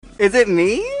Is it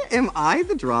me? Am I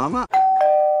the drama?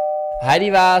 Hi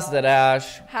divás, tady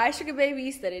Dáš. Hi sugar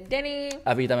babies, tady Danny.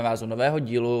 A vítáme vás u nového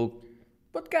dílu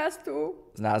podcastu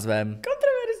s názvem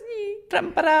Kontroverzní.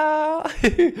 Trampadá.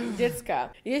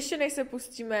 Děcka, ještě než se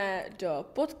pustíme do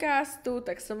podcastu,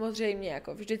 tak samozřejmě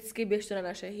jako vždycky běžte na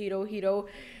naše Hero,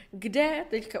 kde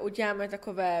teďka uděláme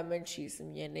takové menší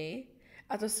změny.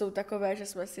 A to jsou takové, že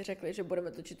jsme si řekli, že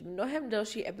budeme točit mnohem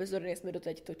delší epizody, než jsme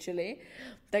doteď točili.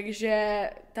 Takže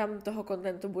tam toho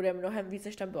kontentu bude mnohem víc,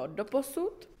 než tam bylo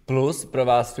doposud. Plus pro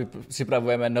vás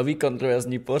připravujeme nový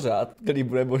kontroverzní pořad, který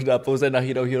bude možná pouze na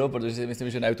Hero, protože si myslím,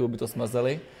 že na YouTube by to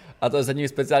smazali. A to je s jedním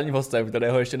speciálním hostem,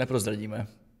 kterého ještě neprozradíme.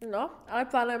 No, ale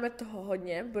plánujeme toho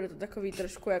hodně. Bude to takový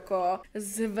trošku jako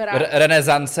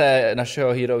Renesance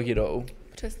našeho Hero.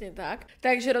 Přesně tak.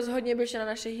 Takže rozhodně běžte na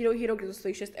naše Hero, kde to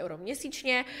stojí 6 €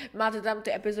 měsíčně. Máte tam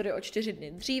ty epizody o 4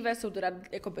 dny dříve, jsou teda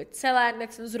jakoby celé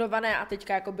necenzurované a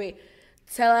teďka jakoby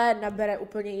celé nabere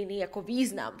úplně jiný jako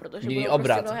význam, protože budou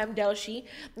prostě mnohem delší.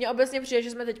 Mně obecně přijde,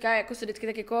 že jsme teďka jako se vždycky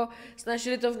tak jako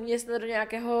snažili to vměstnat do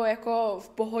nějakého jako v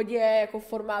pohodě, jako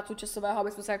formátu časového,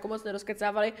 aby jsme se jako moc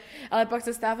nerozkecávali, ale pak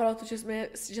se stávalo to,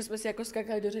 že jsme si jako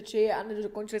skakali do řeči a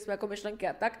nedokončili jsme jako myšlenky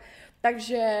a tak.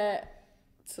 Takže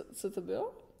co to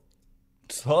bylo?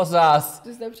 Co zas?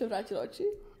 Ty jsi nepřevrátil oči?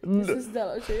 Ty jsi zdal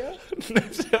oči, jo?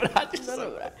 Nepřevrátil No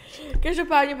dobré.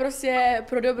 Každopádně prostě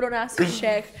pro dobro nás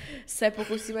všech se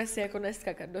pokusíme si jako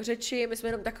neskakat do řeči. My jsme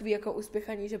jenom takový jako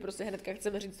uspěchaní, že prostě hnedka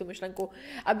chceme říct tu myšlenku,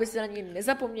 aby se na ní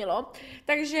nezapomnělo.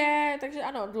 Takže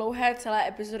ano, dlouhé celé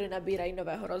epizody nabírají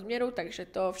nového rozměru, takže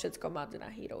to všecko máte na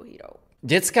Hero.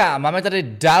 Děcka, máme tady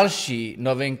další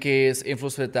novinky z influ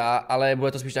světa, ale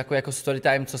bude to spíš takový jako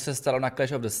storytime, co se stalo na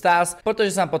Clash of the Stars,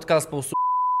 protože jsem potkal spoustu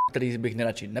který bych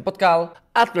nejradši nepotkal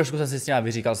a trošku jsem si s nimi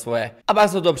vyříkal svoje. A pak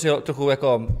se to trochu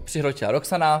jako přihrotila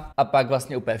Roxana a pak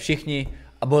vlastně úplně všichni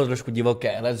a bylo to trošku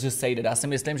divoké, let's just say that. Já si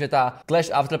myslím, že ta Clash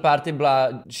After Party byla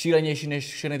šílenější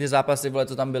než všechny ty zápasy, vole,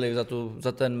 co tam byly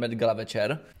za ten Met Gala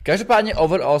večer. Každopádně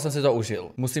overall jsem si to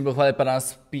užil. Musím pochválit pana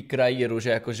speakera Jiru, že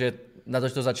jakože na to,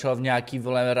 že to začalo v nějaký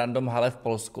vole random hale v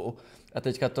Polsku a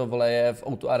teďka to vole je v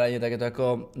O2 aréně, tak je to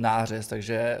jako nářez,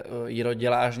 takže Jiro,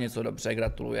 děláš něco dobře,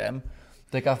 gratulujem.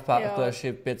 Teďka v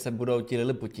ještě 5 se budou ti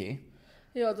Liliputi.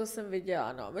 Jo, to jsem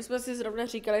viděla, no. My jsme si zrovna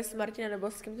říkali s Martinem,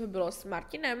 nebo s kým to bylo, s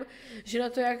Martinem, že na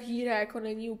to, jak Jíra jako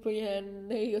není úplně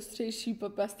nejostřejší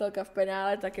pastelka v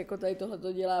penále, tak jako tady tohle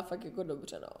to dělá fakt jako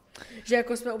dobře, no. Že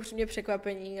jako jsme upřímně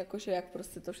překvapení, jakože jak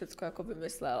prostě to všecko jako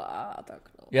vymyslel a tak,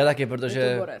 no. Já taky,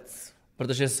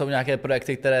 protože jsou nějaké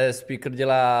projekty, které speaker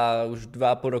dělá už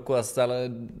 2,5 roku a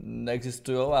stále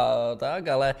neexistují a tak,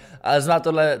 ale zná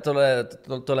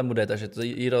tohle mu jde, takže to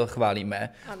Jiro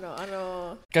chválíme.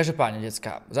 Ano. Každopádně,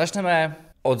 děcka, začneme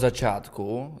od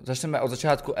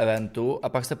začátku eventu a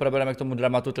pak se probereme k tomu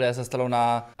dramatu, které se stalo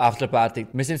na afterparty.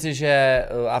 Myslím si, že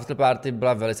afterparty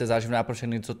byla velice záživná pro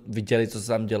všechny, co viděli, co se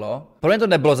tam dělo. Pro mě to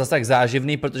nebylo zase tak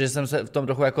záživný, protože jsem se v tom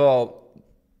trochu jako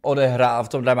odehrál v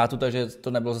tom dramatu, takže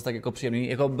to nebylo zase tak jako příjemný.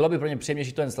 Jako bylo by pro ně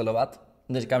příjemnější to jen sledovat,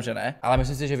 neříkám, že ne, ale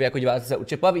myslím si, že vy jako diváci se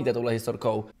určitě bavíte touhle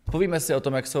historkou. Povíme si o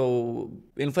tom, jak jsou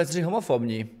influenceři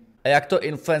homofobní a jak to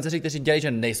influenceři, kteří dělají,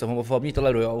 že nejsou homofobní,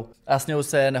 tolerujou a smějou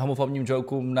se nehomofobním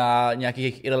jokům na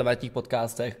nějakých irrelevantních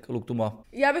podcastech. Luktumo.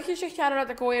 Já bych ještě chtěla dodat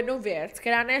takovou jednu věc,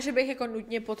 která ne, že bych jako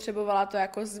nutně potřebovala to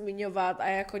jako zmiňovat a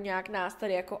jako nějak nás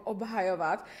tady jako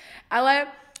obhajovat, ale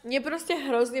mně prostě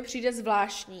hrozně přijde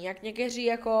zvláštní, jak někteří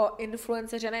jako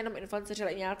influenceři, nejenom influenceři,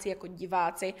 ale i nějací jako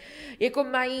diváci, jako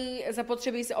mají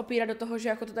zapotřebí se opírat do toho, že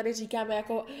jako to tady říkáme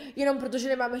jako jenom protože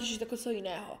nemáme řešit jako co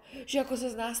jiného. Že jako se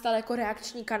z nás stal jako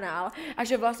reakční kanál a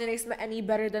že vlastně nejsme any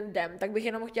better than them. Tak bych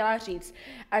jenom chtěla říct,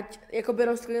 ať jakoby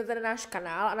rozkliknete na náš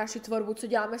kanál a naši tvorbu, co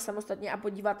děláme samostatně a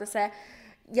podíváte se,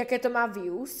 jaké to má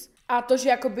views. A to, že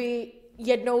jakoby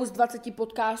jednou z 20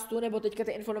 podcastů, nebo teďka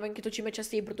ty influnovinky točíme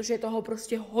častěji, protože je toho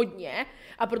prostě hodně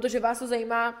a protože vás to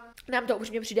zajímá, nám to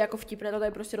upřímně přijde jako vtipné to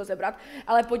tady prostě rozebrat,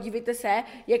 ale podívejte se,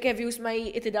 jaké views mají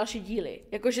i ty další díly.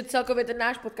 Jakože celkově ten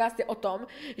náš podcast je o tom,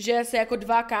 že se jako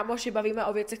dva kámoši bavíme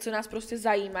o věcech, co nás prostě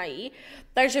zajímají,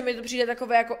 takže mi to přijde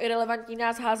takové jako irelevantní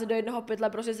nás házet do jednoho pytle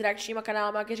prostě s reakčníma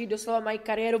kanálama, kteří doslova mají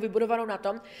kariéru vybudovanou na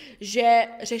tom, že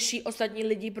řeší ostatní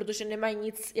lidi, protože nemají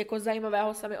nic jako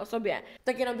zajímavého sami o sobě.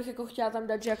 Tak jenom bych jako chtěla tam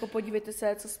dát, že jako podívejte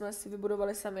se, co jsme si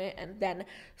vybudovali sami and then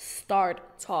start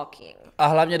talking. A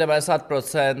hlavně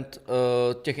 90%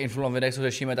 těch influnovinek, co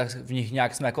řešíme, tak v nich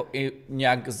nějak jsme jako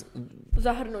nějak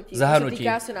zahrnutí.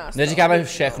 Týká se nás. Neříkáme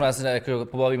všechno, jako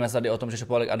pobavíme se tady o tom, že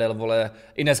Šopovalek Adele, vole,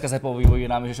 i dneska se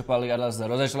povídáme, že Šopovalek Adele se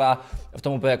rozešla, v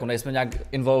tom úplně jako nejsme nějak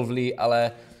involved,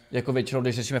 ale jako většinou,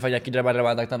 když řešíme fakt nějaký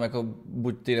drama, tak tam jako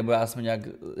buď ty nebo já jsme nějak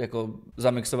jako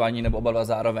zamixování nebo oba dva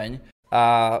zároveň.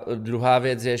 A druhá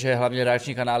věc je, že hlavně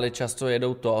reakční kanály často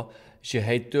jedou to, že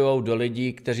hejtujou do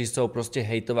lidí, kteří jsou prostě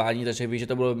hejtováni, takže ví, že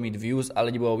to budou mít views a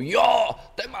lidi budou, jo,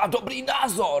 ten má dobrý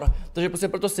názor. Takže prostě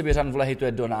proto Sibiřan vole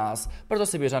hejtuje do nás, proto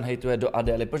Sibiřan hejtuje do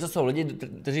Adély, protože jsou lidi,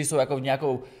 kteří jsou jako v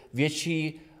nějakou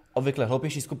větší, obvykle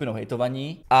hloupější skupinou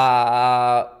hejtovaní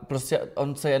a prostě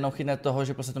on se jenom chytne toho,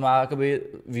 že prostě to má jakoby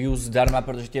views zdarma,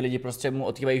 protože ti lidi prostě mu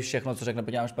odkývají všechno, co řekne,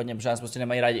 podívám špatně, protože nás prostě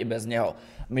nemají rádi i bez něho.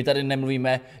 My tady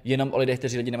nemluvíme jenom o lidech,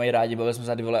 kteří lidi nemají rádi, bavili jsme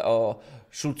se tady vole o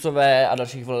Šulcové a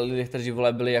dalších vole lidech, kteří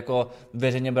vole byli jako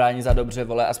veřejně bráni za dobře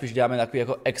vole a spíš děláme takový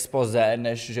jako expoze,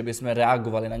 než že bychom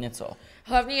reagovali na něco.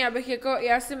 Hlavně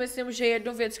já si myslím, že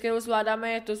jednu věc, kterou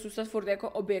zvládáme, je to zůstat furt jako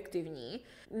objektivní.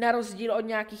 Na rozdíl od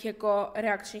nějakých jako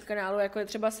reakčních kanálů, jako je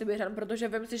třeba Sibiřan, protože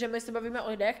vím si, že my se bavíme o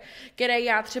lidech, které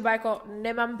já třeba jako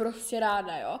nemám prostě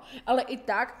ráda, jo, ale i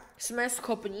tak jsme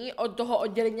schopní od toho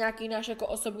oddělit nějaký náš jako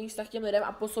osobní vztah těm lidem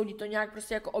a posoudit to nějak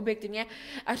prostě jako objektivně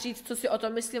a říct, co si o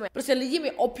tom myslíme. Prostě lidi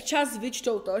mi občas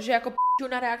vyčtou to, že jako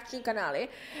na reakční kanály,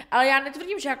 ale já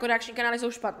netvrdím, že jako reakční kanály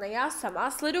jsou špatné. Já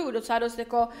sama sleduju docela dost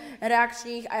jako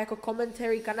reakčních a jako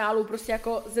commentary kanálů prostě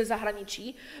jako ze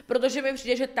zahraničí, protože mi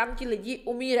přijde, že tam ti lidi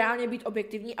umí reálně být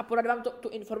objektivní a podat vám tu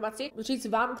informaci, říct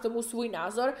vám k tomu svůj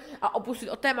názor a opustit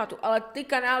od tématu. Ale ty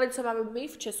kanály, co máme my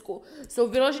v Česku, jsou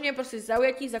vyloženě prostě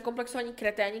zaujatí, zakomplexovaní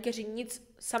kreténi, kteří nic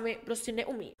sami prostě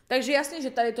neumí. Takže jasně, že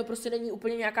tady to prostě není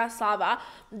úplně nějaká sláva,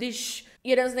 když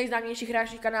jeden z nejznámějších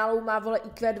reakčních kanálů má vole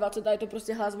IQ 20 a je to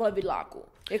prostě hlas vole vidláku.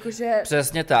 Jakože...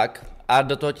 Přesně tak. A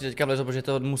do toho ti teďka vlezu, protože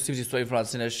to musím říct tu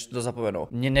informaci, než to zapomenu.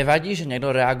 Mně nevadí, že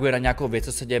někdo reaguje na nějakou věc,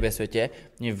 co se děje ve světě.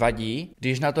 Mně vadí,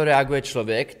 když na to reaguje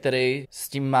člověk, který s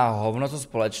tím má hovno co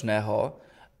společného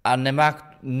a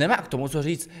nemá k tomu co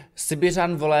říct.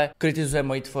 Sibiřan vole kritizuje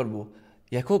moji tvorbu.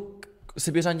 Jako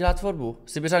Sibiřan dělá tvorbu.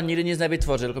 Sibiřan nikdy nic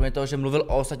nevytvořil, kromě toho, že mluvil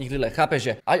o ostatních lidech. Chápeš,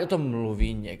 že ať o tom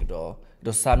mluví někdo,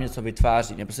 kdo sám něco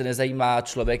vytváří. Mě prostě nezajímá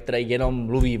člověk, který jenom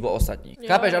mluví o ostatních. Jo.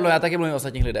 Chápeš, ano, já taky mluvím o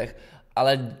ostatních lidech,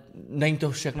 ale není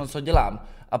to všechno, co dělám.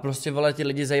 A prostě vole, ti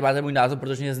lidi zajímá ten můj názor,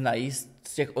 protože mě znají z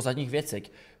těch ostatních věcí.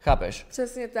 Chápeš?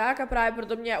 Přesně tak a právě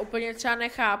proto mě úplně třeba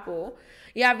nechápu.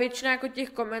 Já většina jako těch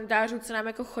komentářů, co nám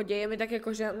jako chodí, je mi tak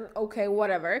jako, že OK,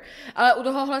 whatever. Ale u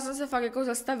tohohle jsem se fakt jako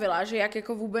zastavila, že jak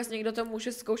jako vůbec někdo to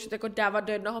může zkoušet jako dávat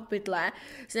do jednoho pytle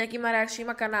s nějakýma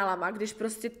reakčníma kanálama, když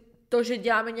prostě to, že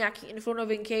děláme nějaký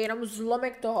influnovinky, je jenom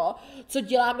zlomek toho, co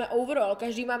děláme overall.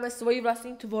 Každý máme svoji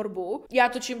vlastní tvorbu. Já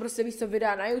točím prostě víc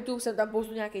videa na YouTube, jsem tam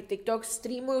postu nějaký TikTok,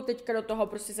 streamuju teďka do toho,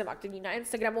 prostě jsem aktivní na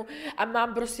Instagramu a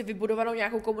mám prostě vybudovanou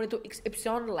nějakou komunitu XY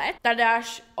let.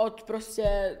 Tadáš od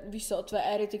prostě, víš co, od tvé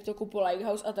éry TikToku po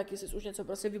Lighthouse a taky jsi už něco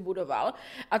prostě vybudoval.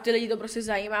 A ty lidi to prostě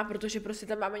zajímá, protože prostě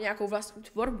tam máme nějakou vlastní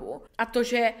tvorbu. A to,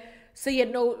 že se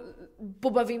jednou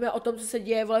pobavíme o tom, co se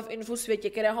děje vole v info světě,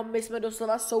 kterého my jsme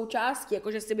doslova součástí,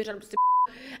 jakože Sibiřan prostě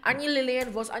ani Lilian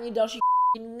Voss, ani další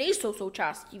nejsou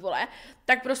součástí, vole,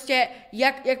 tak prostě,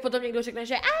 jak potom někdo řekne,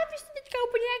 že vy jste teďka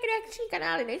úplně jak reakční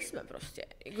kanály, nejsme prostě,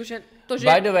 jakože to, že...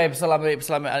 By the way,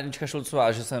 psala mi Anička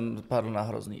Šulcová, že jsem padl na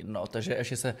hrozný dno, takže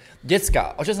ještě se...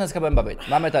 Děcka, o čem se dneska budeme bavit?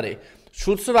 Máme tady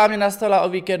Šulcová mě nastavila o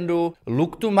víkendu,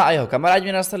 Luktuma a jeho kamarádi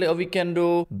mě nastavili o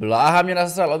víkendu, Bláha mě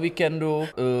nastavil o víkendu,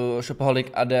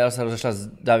 Šopoholik Adel se rozešla s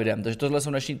Davidem, takže tohle jsou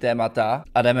dnešní témata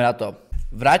a jdeme na to.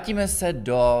 Vrátíme se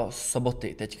do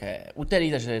soboty, teďka je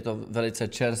úterý, takže je to velice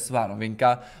čerstvá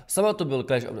novinka. V sobotu byl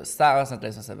Clash of the Stars, na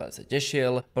který jsem se velice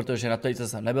těšil, protože na trojce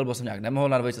jsem nebyl, bo jsem nějak nemohl,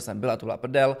 na dvojce jsem byl a to byla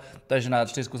prdel, takže na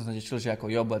čtyřku jsem se těšil, že jako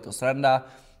jo, bude to sranda.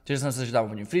 Těšil jsem se, že tam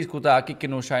uvidím Freescoota,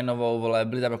 Kikinu, Shineovou, vole,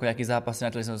 byly tam jako nějaký zápasy, na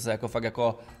který jsem se jako fakt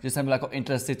jako, že jsem byl jako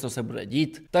interested, co se bude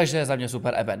dít, takže za mě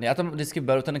super event. Já tam vždycky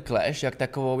beru ten Clash jak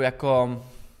takovou jako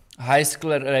high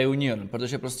school reunion,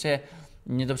 protože prostě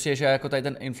mně to přijde, že jako tady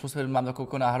ten influencer mám takovou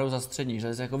jako náhodou za střední, že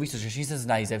jako víš co, že všichni se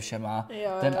znají ze všema,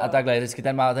 ten a takhle, vždycky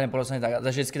ten má ten podobný tak, takže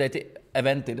vždycky tady ty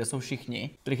eventy, kde jsou všichni,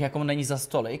 kterých jako není za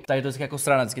stolik, tak je to vždycky jako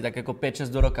stranacky, tak jako 5-6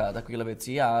 do roka, takovýhle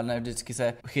věcí a ne vždycky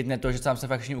se chytne to, že tam se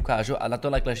fakt všichni ukážu a na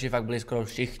tohle Clashi fakt byli skoro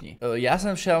všichni. Já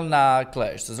jsem šel na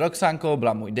Clash s Roxankou,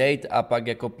 byla můj date a pak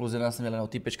jako plus jedna jsem měl jenom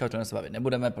týpečka, o kterém se bavit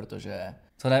nebudeme, protože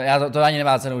to ani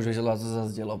nemá cenu už vyžadovat, co se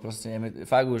zase dělo, prostě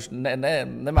fakt už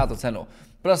nemá to cenu.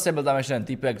 Prostě byl tam ještě ten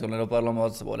týpek, to nedopadlo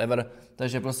moc, whatever,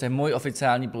 takže prostě můj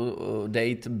oficiální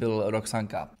date byl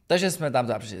Roxanka. Takže jsme tam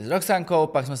přišli s Roxankou,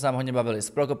 pak jsme se tam hodně bavili s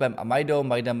Prokopem a Majdou.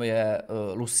 Majdem je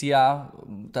Lucia,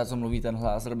 ta, co mluví ten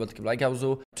hlas robotky v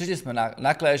Lighthouseu. Přišli jsme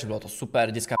na Clash, bylo to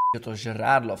super, dětská to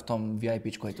žrádlo v tom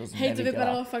VIPčku, je to neviděla. Hej, to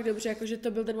vypadalo fakt dobře, jakože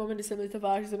to byl ten moment, kdy jsem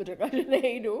litovala, že jsem řekla, že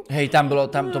nejdu. Hej, to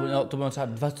bylo třeba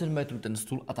 20 metrů ten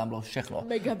stůl a tam bylo všechno.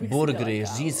 Burgery,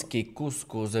 řízky,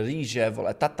 kuskus, rýže,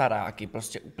 vole, tataráky,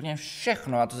 prostě úplně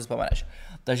všechno, na to si vzpomeneš.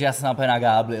 Takže já jsem tam úplně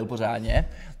nagáblil pořádně.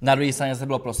 Na druhé straně se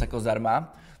bylo prosecco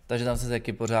zdarma, takže tam se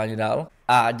taky pořádně dal.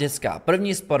 A dětská,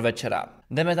 první sport večera.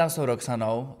 Jdeme tam s tou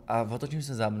Roxanou a otočím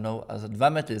se za mnou a za 2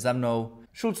 metry za mnou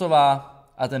Šulcová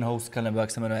a ten houska, nebo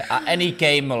jak se jmenuje, a Annie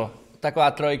Kamel,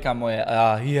 taková trojka moje,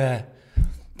 a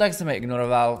tak jsem je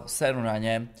ignoroval, seru na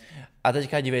ně. A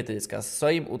teďka dívejte, děcka,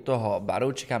 stojím u toho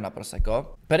baru, čekám na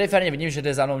prosecco. Periferně vidím, že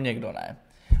jde za mnou někdo, ne?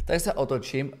 Tak se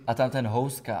otočím a tam ten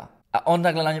houska. A on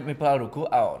takhle na mě mi podal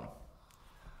ruku a on.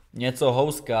 Něco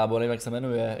houska, bo nevím, jak se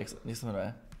jmenuje, jak se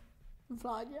jmenuje?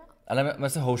 Vláďa. Ale jmenuje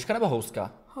se houška nebo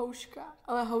houska? Houška,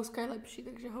 ale houska je lepší,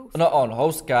 takže houska. No on,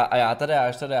 houska a já tady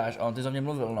až, on ty za mě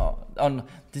mluvil, no.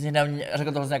 Ty jsi na mě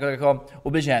řekl to hrozně jako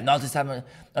ubližně, no ty jsi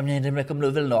na mě někde jako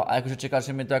mluvil, no. A jakože čekal,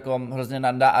 že mi to jako hrozně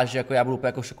nadá a že jako já budu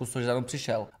jako v šoku z toho, že za mnou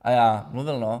přišel. A já,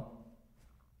 mluvil, no.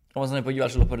 On se mi podíval,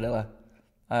 šel do prdele.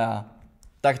 A já,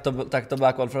 tak to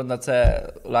byla konfrontace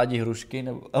Ládi Hrušky,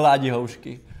 nebo Ládi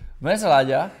Houšky. Jmenuje se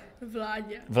Láďa?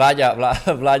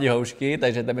 Vládě Houšky,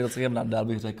 takže tam je to celkem nadal,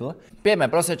 bych řekl. Pijeme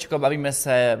prosečko, bavíme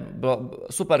se, bylo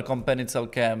super company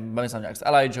celkem, bavíme se nějak s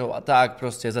Elijahou a tak,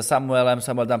 prostě se Samuel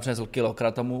tam přinesl kilo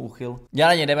kratomu uchyl. Já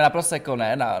na něj jdeme na prosecco,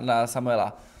 ne, na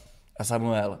Samuela. A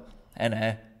Samuel,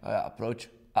 ne, a já, proč?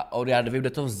 A on, já nevím, kde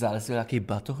to vzal, jestli nějaký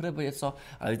batoh nebo něco,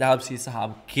 ale vytáhl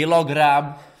přísahám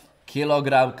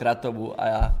kilogram kratomu a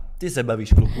já, ty se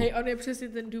bavíš, kluku. Hej, on je přesně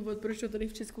ten důvod, proč to tady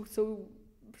v Česku chcou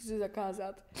prostě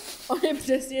zakázat. On je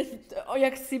přesně,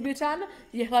 jak Sibiřan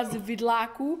je hlas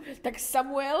vidláků, tak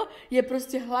Samuel je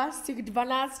prostě hlas těch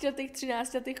 12letých,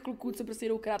 13letých kluků, co prostě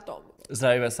jdou kratom.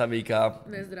 Zdravíme Samíka.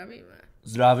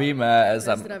 Nezdravíme.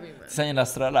 Jsi na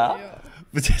nasraná?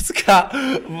 Děcka,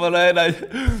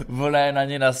 ona je na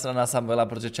ně nasraná Samuela,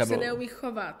 protože se neumí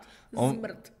chovat.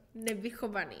 Zmrt.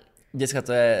 Nevychovaný. Děcka,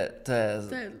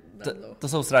 to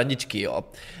jsou srandičky, jo.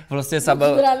 Prostě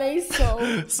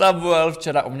Samuel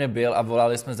včera u mě byl a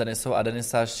volali jsme s Denisou a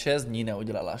Denisa 6 dní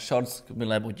neudělala shorts k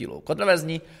milému dílu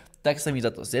Kontroverzní, tak jsem jí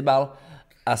za to zjebal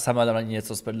a Samuel tam na ní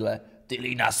něco sprdle, ty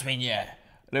líná svině.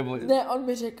 Nebo... Ne, on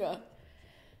mi řekl,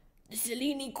 jsi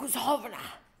líný kus hovna,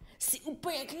 jsi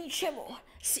úplně k ničemu,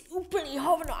 jsi úplný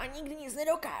hovno a nikdy nic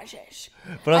nedokážeš.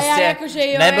 Prostě jako,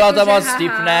 že nebylo to moc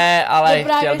vtipné, ale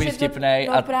chtěl být vtipnej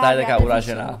a ta je taká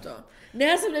uražená. Ne,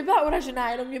 já jsem nebyla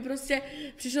uražená, jenom mě prostě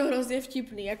přišlo hrozně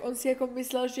vtipný, jak on si jako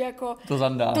myslel, že jako to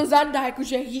zandá, jako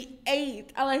že he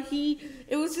ate, ale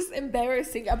it was just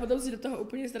embarrassing a potom si do toho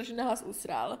úplně strašně nahlas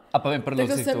usral. A povím prdl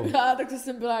si tu. Tak to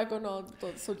jsem byla jako no, to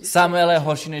jsou ti. Samuel je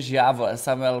horší než já, vole,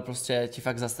 Samuel prostě ti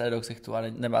fakt zastane do ksichtu a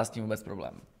nemá s tím vůbec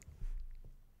problém.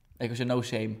 Jakože no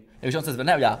shame. Jakože on se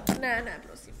zvedne a udělá. Ne,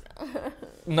 prosím.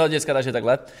 No děcka, takže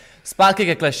takhle. Zpátky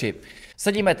ke Clashi.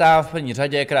 Sedíme tam v první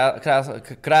řadě,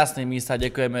 krásné místa,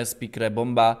 děkujeme, speaker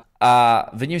bomba. A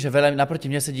vidím, že velem naproti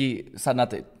mě sedí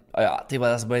Sadnaty. A já, ty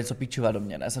zase bude něco píčovat do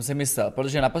mě, ne? Jsem si myslel,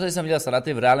 protože naposledy jsem viděl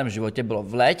Sadnaty v reálném životě, bylo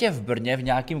v létě v Brně v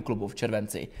nějakém klubu v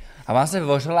červenci. A mám se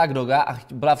vožrala k doga a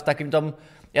byla v takým tom,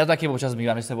 já to taky občas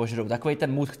mývám, když se vožrou, takový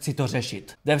ten mood, chci to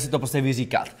řešit, jdem si to prostě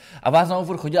vyříkat. A vás znovu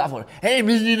furt chodila a furt, hej,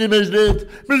 mrzí nemáš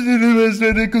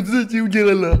net, jako co ti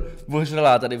udělala.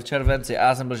 Vožrala tady v červenci a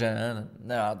já jsem byl, že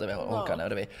ne, to je holka,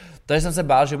 nevím. Takže jsem se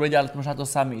bál, že bude dělat možná to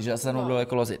samý, že se mnou budou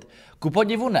jako lozit. Ku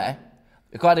podivu ne,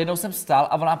 jako a jednou jsem stál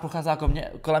a ona procházela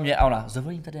kolem mě a ona,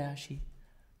 zavolím tady další.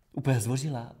 Úplně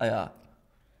zvořila a já,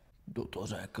 kdo to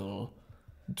řekl,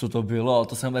 co to bylo,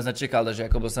 to jsem vůbec nečekal, takže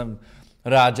jako byl jsem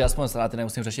rád, že aspoň Sadnaty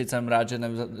nemusím řešit,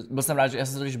 byl jsem rád, že já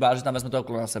jsem se totiž bál, že tam vezme toho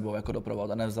klona sebou jako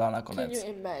doprovod a nevzala nakonec. Can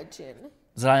you imagine?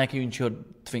 Vzala nějaký jinčího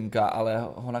twinka, ale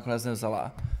ho nakonec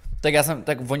nevzala.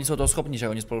 Tak oni jsou toho schopní, že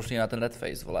oni spolu šli na ten red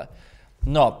face, vole.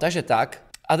 No, takže tak.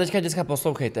 A teďka děcka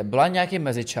poslouchejte, byla nějaký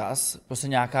mezičas, prostě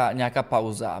nějaká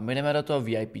pauza, my jdeme do toho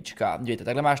VIPčka, dívejte,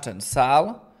 takhle máš ten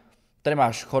sál, tady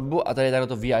máš chodbu a tady je takhle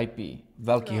to VIP.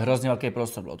 Velký, hrozně velký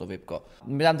prostor bylo to VIPko.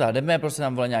 My tam teda jdeme, prostě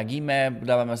tam vole nějak jíme,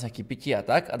 dáváme se nějaký pití a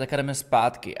tak a teďka jdeme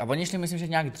zpátky. A oni šli, myslím, že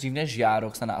nějak dřív než já,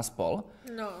 Roxana a spol.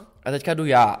 No. A teďka jdu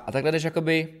já a takhle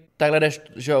jdeš,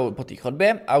 že jo, po té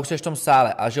chodbě a už jsi v tom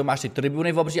sále a že jo, máš ty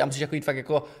tribuny v obří a musíš jako jít fakt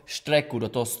jako štreku do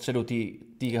toho středu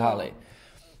té haly.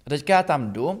 A teďka já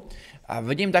tam jdu a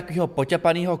vidím takového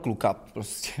poťapanýho kluka,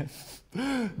 prostě.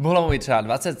 Mohlo mu být třeba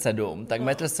 27, tak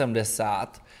 1,70 m,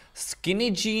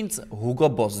 skinny jeans, Hugo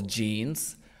Boss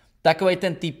jeans, Takovej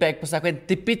ten týpek, prostě takový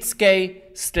typický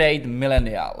straight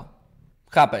millennial.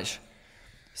 Chápeš?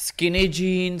 Skinny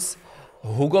jeans,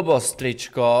 Hugo Boss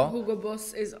tričko. Hugo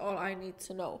Boss is all I need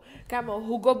to know. Kámo,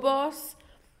 Hugo Boss,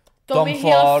 Tommy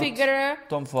Hilfiger.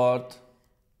 Tom Ford.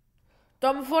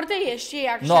 Tom Ford je ještě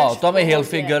jak No, Tommy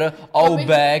Hilfiger,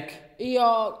 Outback.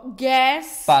 Jo,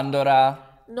 Guess. Pandora.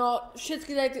 No,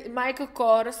 všechny tady ty, Michael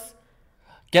Kors.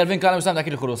 Calvin Klein už tam taky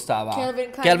trochu dostává.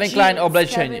 Calvin Klein jeans,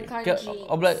 oblečení. Calvin Klein jeans,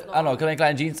 no. Ano, Calvin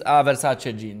Klein jeans a Versace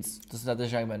jeans. To se tady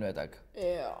nějak jmenuje tak.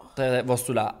 Jo. To je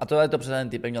ostuda. A tohle to přesně ten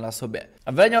týpek měl na sobě.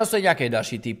 A vedle něho stojí nějaký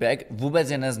další týpek,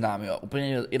 vůbec je neznám, jo.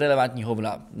 Úplně irelevantní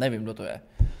hovna, nevím, kdo to je.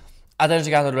 A ten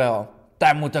říká to druhého,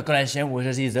 tak mu to konečně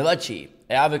může říct do očí.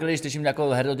 Já obvykle, když slyším jako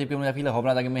herdotypy takovýhle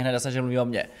hovna, tak mi hned jasně, že mluví o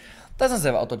mně. Tak jsem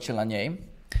se otočil na něj.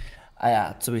 A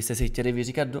já, co byste si chtěli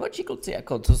vyříkat do očí, kluci,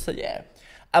 jako, co se děje?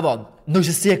 A on, no,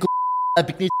 že jsi jako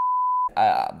pěkný. A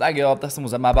já, tak jo, tak jsem mu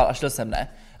zamával a šel jsem,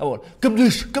 ne? A on,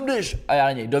 kam jdeš? A já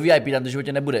na něj, do VIP, tam v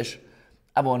životě nebudeš.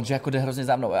 A on, že jako jde hrozně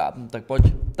za mnou, a já, tak pojď.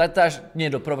 Tak až mě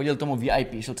doprovodil tomu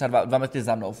VIP, šel třeba 2 metry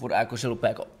za mnou, furt a jako šel úplně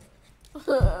jako.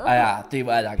 A já, ty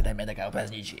vole, tak dej mě taká úplně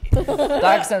zničí.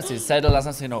 Tak jsem si sedl, dal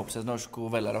jsem si nohu přes nožku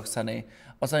vedle Roxany,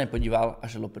 on se mě podíval a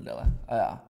šel do prdele. A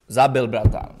já, zabil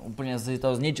bratan, úplně si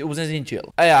to zničil.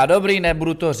 A já, dobrý,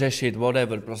 nebudu to řešit,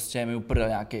 whatever, prostě mi uprdel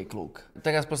nějaký kluk.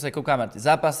 Tak já prostě koukáme ty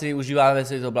zápasy, užíváme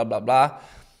si to bla.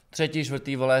 3.,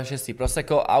 4., vole, 6.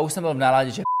 prosecco a už jsem byl v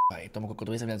náladě, že tomu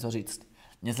kokotovi jsem něco říct.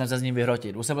 Měl jsem se s ním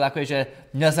vyhrotit, už jsem byl takový, že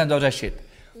měl jsem to řešit.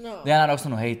 No. Já na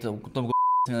Roxanu, hej, tomu jsem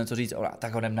měl něco říct,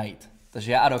 tak ho jdem najít.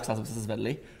 Takže já a Roxana jsme se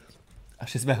zvedli a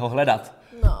šli jsme ho hledat.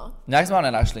 No. Nějak jsme ho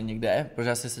nenašli nikde,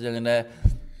 protože asi seděl někde,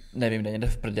 nevím, někde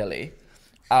v prdeli.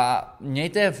 A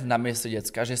mějte na mysli,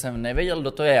 děcka, že jsem nevěděl,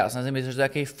 kdo to je. Já jsem si myslel, že to je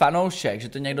takový fanoušek, že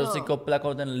to někdo si koupil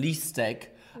jako ten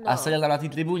lístek a seděl tam na té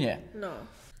tribuně. No.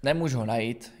 Nemůžu ho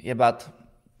najít, jebat,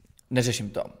 neřeším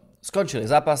to. Skončily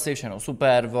zápasy, všechno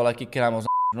super, vole, Kiki nám ho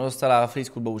dostala,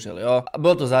 flísku bohužel, jo. A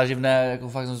bylo to záživné, jako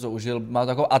fakt jsem si to užil, má to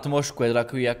takovou atmosféru, je to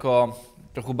takový jako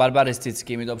trochu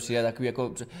barbaristický, mi to přijde takový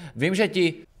jako, vím, že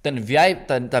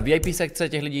ta VIP sekce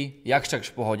těch lidí, jakž takž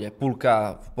v pohodě,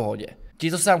 půlka v pohodě.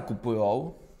 Ti, co se tam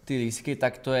kupujou, ty lístky,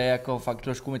 tak to je jako fakt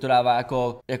trošku mi to dává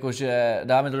že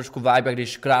dává mi to trošku vibe, jak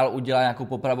když král udělá nějakou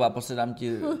popravu a prostě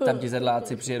tam ti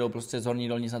zedláci přijedou prostě z horní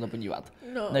dolní se na to podívat.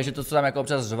 No. Takže to, co tam jako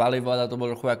občas řvali, a to bylo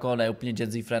trochu jako neúplně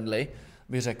Gen Z friendly,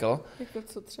 bych řekl. Jako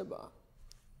co třeba?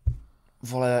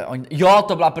 Vole, jo,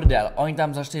 to byla prdel. Oni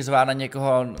tam začali zvát na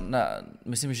někoho,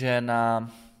 myslím, že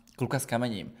na kluka s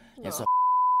kamením. Něco.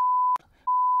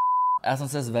 Já jsem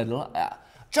se zvedl a já,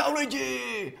 čau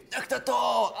lidi, nechte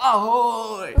to,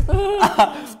 ahoj.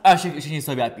 A všichni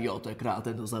se VIP, jo, to je král,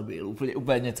 ten to zabil,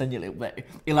 úplně cenili, úplně.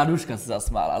 I Laduška se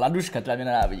zasmála, Laduška, která mě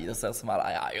nenávidí, to se zasmála a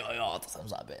já, jo, to jsem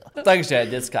zabil. Takže,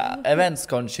 děcka, event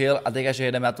skončil a teďka, že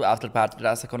jedeme na tu afterparty,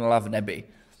 která se konala v nebi.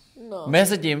 No.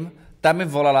 Mezitím, tam mi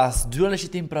volala s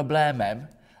důležitým problémem,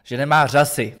 že nemá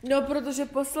řasy. No, protože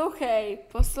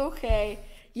poslouchej.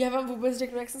 Já vám vůbec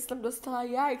řeknu, jak jsem se tam dostala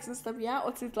jak jsem se tam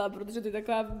ocitla, protože to je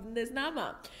taková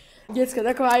neznámá. Děcka,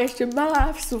 taková ještě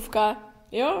malá vsuvka,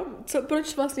 jo?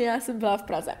 Proč vlastně já jsem byla v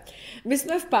Praze? My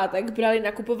jsme v pátek brali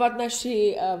nakupovat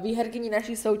naši výherkyni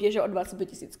naší soutěže o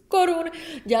 25 000 korun,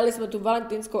 dělali jsme tu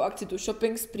valentinskou akci, tu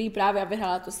shopping spree právě a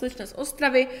vyhrála to slečna z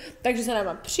Ostravy, takže se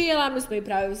náma přijela, my jsme ji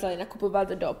právě vzali nakupovat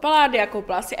do Palády a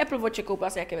koupila si Apple Watch, koupila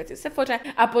si nějaké věci v Sephoře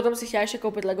a potom si chtěla ještě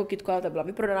koupit Lego kitku, ale ta byla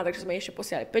vyprodaná, takže jsme jí ještě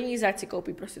posílali peníze, ať si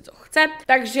koupí prostě co chce.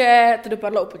 Takže to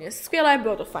dopadlo úplně skvěle,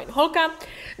 bylo to fajn holka.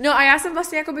 No a já jsem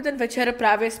vlastně jakoby ten večer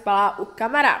právě spala u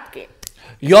kamarádky.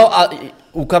 Jo, a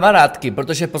u kamarádky,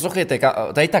 protože poslouchejte,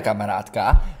 tady ta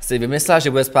kamarádka si vymyslela,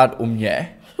 že bude spát u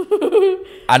mě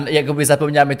a jakoby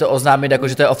zapomněla mi to oznámit, jako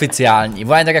že to je oficiální.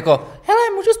 Ona je tak jako, hele,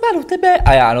 můžu spát u tebe?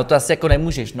 A já, no to asi jako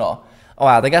nemůžeš, no.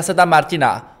 A tak já se tam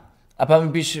Martina. A pak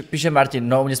mi píše Martin,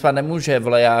 no, u mě spát nemůže,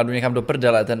 vole, já jdu někam do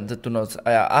prdele tu noc. A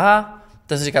já, aha.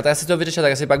 Tak si říká, tak já si to vyřešil, tak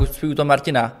já si pak spím u toho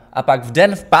Martina. A pak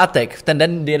v pátek, v ten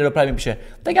den, kdy jede do Prahy, mi píše,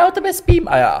 tak já o tebe spím.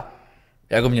 A já,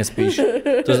 jako mě spíš.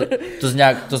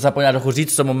 To zapomněla trochu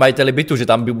říct tomu majiteli bytu, že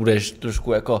tam budeš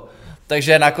trošku jako.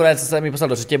 Takže nakonec se mi poslal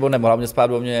do třetí, bo nemohla mě spát,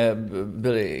 bo mě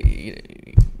byli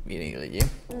jiný lidi.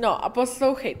 No a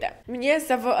poslouchejte,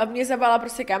 mě zavolala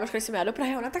prostě kámoška, když jsem jela do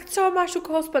Prahy, ona, tak co, máš u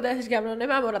koho spát? Já říkám, no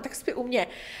nemám, ona, tak spí u mě.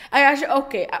 A já, že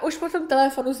OK. A už po tom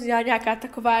telefonu zněla nějaká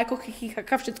taková jako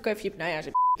chichíchaka, všecko je vtipná, já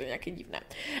že to je nějaké divné.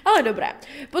 Ale dobré.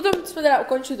 Potom jsme teda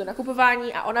ukončili to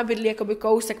nakupování a ona bydlí jakoby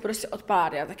kousek prostě od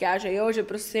Paládia. Tak já, že jo, že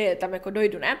prostě tam jako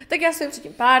dojdu, ne? Tak já jsem před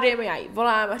tím Páládiem, já jí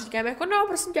volám a říkám jako, no,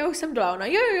 prosím tě, už jsem dole. Ona,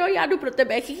 jo, já jdu pro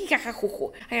tebe,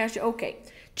 chuchu. A já, že OK.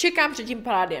 Čekám před tím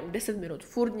Paládiem 10 minut,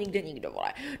 furt nikde nikdo,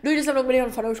 vole. Dojde za mnou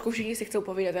milion fanoušků, všichni si chcou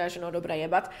povídat, já, že no, dobré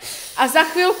jebat. A za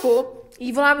chvilku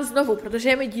jí volám znovu, protože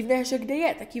je mi divné, že kde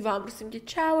je. Tak jí volám, prosím tě,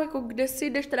 čau, jako kde jsi,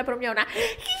 jdeš teda pro mě, ona.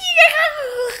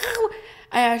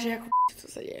 A já, že jako, co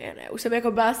se děje, ne, už jsem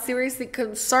jako byla seriously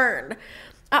concerned.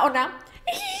 A ona,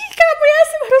 kámo, já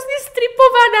jsem hrozně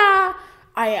stripovaná.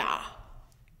 A já.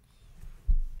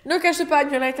 No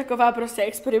každopádně ona je taková prostě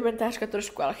experimentářka,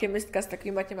 trošku alchymistka s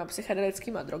takovýma těma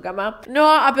psychedelickýma drogama. No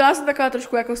a byla jsem taková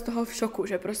trošku jako z toho v šoku,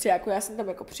 že prostě jako já jsem tam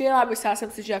jako přijela, myslela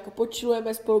jsem si, že jako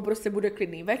počilujeme spolu, prostě bude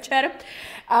klidný večer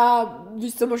a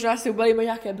víš co, možná si ubalíme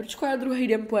nějaké brčko a druhý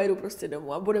den pojedu prostě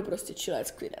domů a bude prostě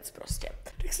chillec, klidec prostě.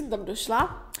 Tak jsem tam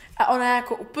došla a ona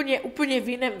jako úplně v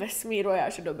jiném vesmíru, já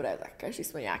že dobré, tak každý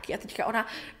jsme nějaký a teďka ona,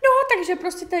 no takže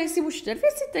prostě tady si můžete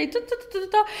věci, tady to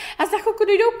a za chvilku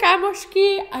dojdou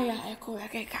kámošky a já jako,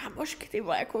 jaké kámošky, ty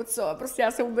vole, jako co, a prostě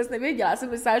já jsem vůbec nevěděla, já jsem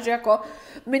myslela, že jako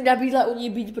mi nabídla u ní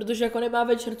být, protože jako nemá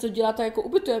večer co dělat a jako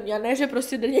ubytuje mě, a ne, že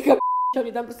prostě jde někam a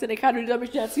mě tam prostě nechá, dojde tam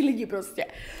ještě nějací lidi prostě.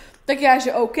 Tak já,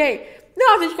 že OK. No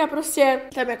a teďka prostě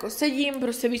tam jako sedím,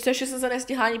 prostě víš, že jsem se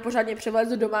nestihla ani pořádně převlézt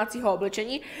do domácího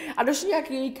oblečení a došly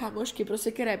nějaké její kámošky,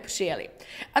 prostě, které přijeli.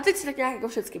 A teď se tak nějak jako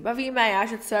všechny bavíme, já,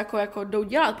 že co jako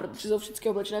dělat, protože jsou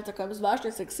všechny oblečené v takovém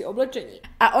zvláštně sexy oblečení.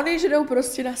 A oni, že jdou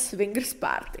prostě na swingers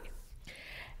party.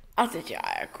 A teď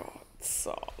já jako,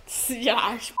 co si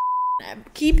děláš?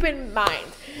 Keep in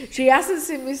mind, že já jsem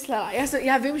si myslela,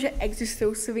 já vím, že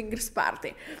existují swingers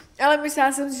party, ale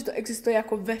myslela jsem si, že to existuje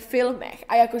jako ve filmech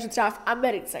a jako, že třeba v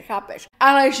Americe, chápeš?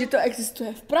 Ale že to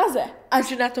existuje v Praze a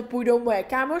že na to půjdou moje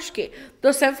kámošky,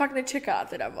 to jsem fakt nečekala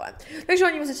teda, vole. Takže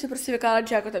oni mi začali prostě vykládat,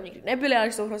 že jako tam nikdy nebyli, ale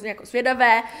že jsou hrozně jako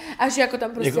zvědavé a že jako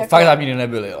tam prostě jako fakt tam nikdy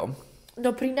nebyli, jo?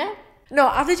 No prý ne?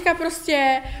 No a teďka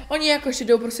prostě, oni jako že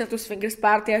jdou prostě na tu swingers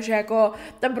party a že jako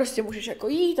tam prostě můžeš jako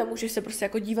jít a můžeš se prostě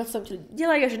jako dívat, co tam ti lidi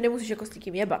dělají a že nemusíš jako s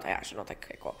někým jebat a já že no tak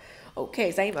jako OK,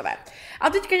 zajímavé. A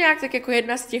teďka nějak tak jako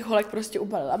jedna z těch holek prostě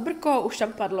ubalila brko, už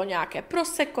tam padlo nějaké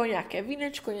prosecco, nějaké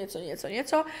vínečko,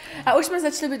 něco a už jsme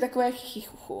začali být takové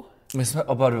chichuchu. My jsme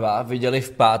oba dva viděli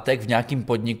v pátek v nějakém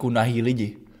podniku nahý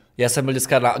lidi. Já jsem byl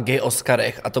dneska na gay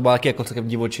Oscarech a to byla taky jako celkem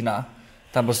divočina.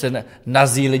 Tam prostě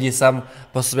nazí lidi sam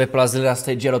po sobě plazili na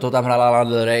stage a do toho tam hrála Lana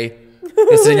Del Rey.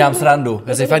 Já si nedělám srandu,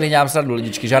 fakt nedělám srandu,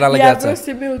 lidičky, žádná legrace. Já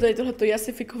prostě miluji tady tohleto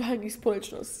jasifikování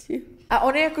společnosti. A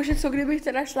on je jako, že co kdybych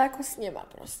teda šla jako s něma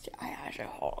prostě. A já, že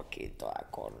holky, to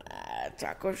jako ne, to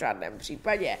jako v žádném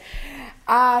případě.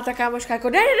 A ta kámoška jako,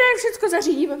 ne, všecko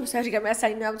zařídíme. Prostě já říkám, já se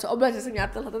ani nemám co obléct, já jsem měla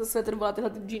tenhle sweater, volá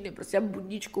tyhle džíny, prostě já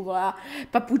budničku, volá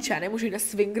papuča, nemůžu jít na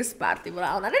swingers party,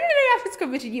 volá ona, ne, já všecko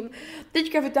vyřídím.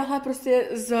 Teďka vytáhla prostě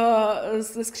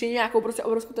ze skříně nějakou prostě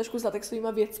obrovskou tašku s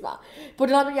latexovýma věcma.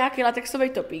 Podala mi nějaký latexový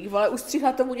topík, vole,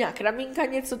 ustřihla tomu nějak ramínka,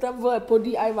 něco tam, vole,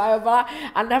 podIYovala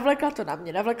a navlekla to na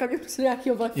mě, navlekla mě prostě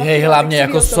nějakýho, vole, jej, hlavně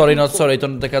jako sorry,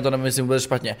 to nemyslím vůbec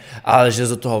špatně, ale že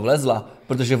do toho vlezla,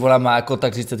 protože ona má jako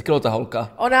tak 30 kg ta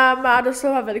holka. Ona má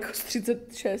doslova velikost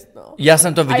 36, no. Já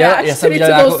jsem to viděl, já jsem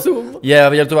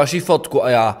viděl tu vaši fotku a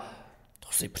já,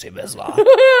 to si přivezla,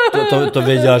 to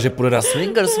věděla, že půjde na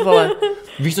swingers, vole.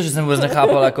 Víš to, že jsem vůbec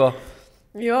nechápal, jako,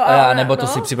 jo, a nebo to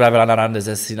si připravila na rande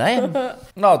ze synem?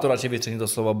 No, to radši vytření to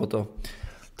slovo, bo to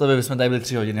bychom tady byli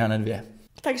 3 hodiny a ne 2.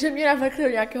 Takže mě navlekli do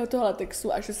nějakého toho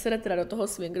latexu a že se jde teda do toho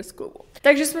swingers klubu.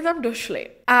 Takže jsme tam došli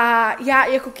a já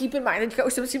jako keep in mind, teďka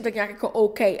už jsem s tím tak nějak jako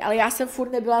OK, ale já jsem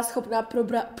furt nebyla schopná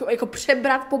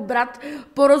pobrat,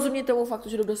 porozumět tomu faktu,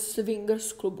 že jdu do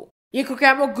swingers klubu. Jako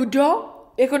kámo, kdo?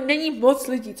 Jako není moc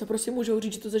lidí, co prostě můžou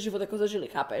říct, že to za život jako zažili,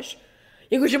 chápeš?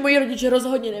 Jakože moji rodiče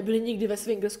rozhodně nebyli nikdy ve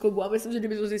swingers klubu a myslím, že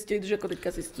kdyby to zjistili, že jako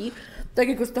teďka zjistí, tak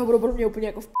jako z toho budou pro mě úplně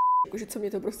jako jakože co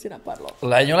mě to prostě napadlo.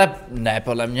 Léňole, ne,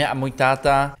 podle mě a můj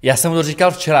táta, já jsem mu to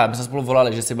říkal včera, my jsme spolu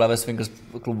volali, že jsi byla ve swingers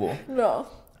klubu. No.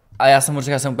 A já jsem mu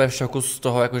říkal, že jsem úplně v šoku z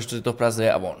toho, jako, že to v Praze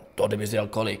je a on, to kdyby jsi dělal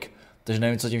kolik. Takže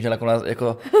nevím, co tím chtěl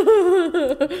jako...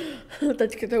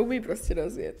 Taťka to umí prostě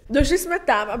rozjet. Došli jsme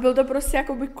tam a byl to prostě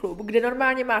jakoby klub, kde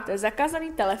normálně máte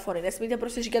zakázaný telefony, nesmíte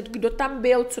prostě říkat, kdo tam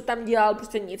byl, co tam dělal,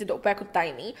 prostě nic, je to úplně jako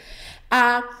tajný.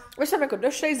 A my jsme jako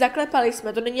došli, zaklepali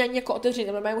jsme, to není ani jako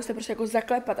otevřený, normálně musíte prostě jako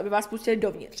zaklepat, aby vás pustili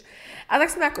dovnitř. A tak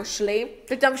jsme jako šli,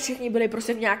 teď tam všichni byli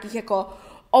prostě v nějakých jako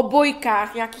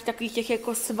obojkách, nějakých takových těch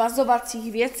jako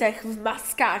svazovacích věcech, v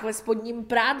maskách, ve spodním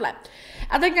prádle.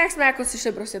 A tak nějak jsme jako si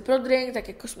šli prostě pro drink, tak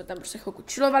jako jsme tam prostě chvilku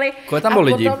chillovali. Kolik tam bylo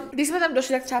lidí? Když jsme tam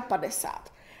došli, tak třeba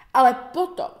 50. Ale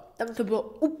potom, tam to bylo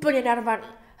úplně narvaný.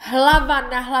 hlava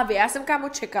na hlavě. Já jsem kámo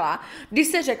čekala, když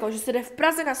se řeklo, že se jde v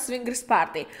Praze na swingers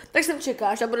party, tak jsem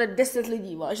čekala, že bude 10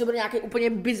 lidí, vole, že bude nějaký úplně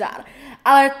bizár.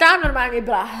 Ale tam normálně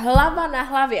byla hlava na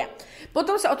hlavě.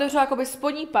 Potom se otevřelo jakoby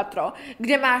spodní patro,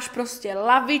 kde máš prostě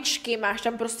lavičky, máš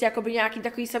tam prostě jakoby nějaký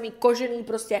takový samý kožený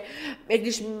prostě, jak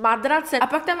když madrace. A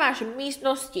pak tam máš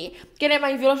místnosti, které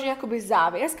mají vyloženě jakoby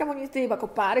závěs, kam oni ty jako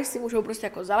páry si můžou prostě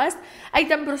jako zalézt a i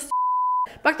tam prostě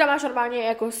pak tam máš normálně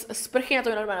jako sprchy, na to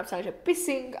je normálně napsáno, že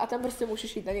pissing a tam prostě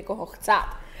můžeš jít na někoho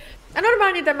chcát. A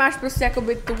normálně tam máš prostě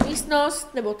jakoby tu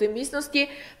místnost, nebo ty místnosti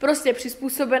prostě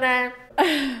přizpůsobené.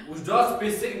 Už dost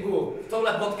pissingu v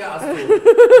tomhle podcastu.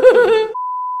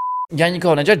 Já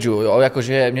nikoho nejudžuju, jo,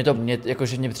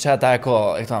 jakože mě třeba ta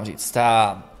jako, jak to mám říct,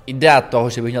 ta idea toho,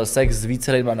 že bych měl sex s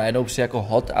více lidma najednou přijde jako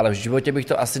hot, ale v životě bych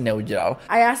to asi neudělal.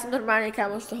 A já jsem normálně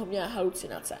kámo z toho měla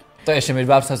halucinace. To ještě mi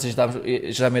dbá představit,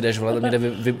 že tam jdeš, vole, to mi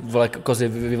jde vole, kozy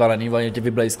vyvalený, vole, tě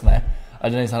vyblejskne. A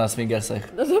Denisa na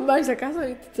swingersech. No to máš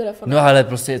zakázaný ty telefon. No ale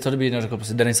prostě, co kdyby jednou řekl,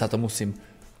 prostě Denisa, to musím.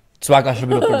 Cvákáš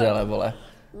by do prdele, vole.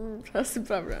 To asi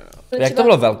pravda, no. Jak to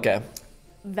bylo velké?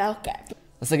 Velké.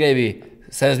 Zase Gaby,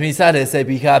 jsem z místa, kde se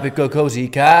píchá piko kouří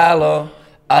kálo.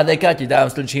 A deka ti dám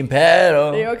slunčím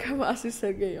péro. Jo, kam asi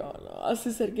Sergej, jo, no.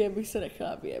 Asi Sergej bych se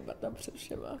nechala vyjebat tam před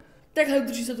všema. Takhle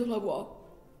drží se tu hlavu.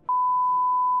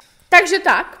 Takže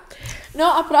tak.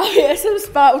 No a právě jsem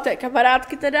spala u té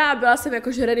kamarádky teda a byla jsem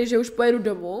jakože ready, že už pojedu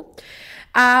domů.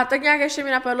 A tak nějak ještě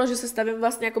mi napadlo, že se stavím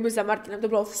vlastně jakoby za Martinem, to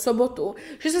bylo v sobotu,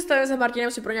 že se stavím za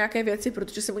Martinem si pro nějaké věci,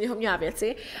 protože jsem u něho měla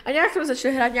věci. A nějak jsme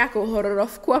začali hrát nějakou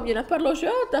hororovku a mě napadlo, že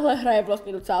jo, tahle hra je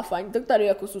vlastně docela fajn, tak tady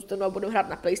jako zůstanu a budu hrát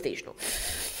na PlayStationu.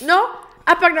 No,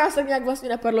 a pak nás tak nějak vlastně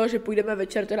napadlo, že půjdeme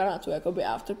večer teda na tu jakoby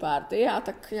after party a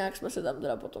tak nějak jsme se tam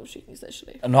teda potom všichni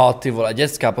sešli. No ty vole,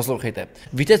 děcka, poslouchejte.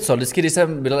 Víte co, vždycky, když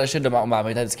jsem byl ještě doma u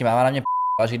mámy, tak vždycky máma na mě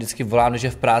že vždycky volám, když je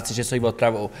v práci, že se jí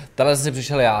otravou. Tahle jsem si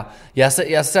přišel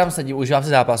já se tam sedím, užívám si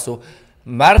zápasu.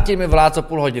 Martin mi volá co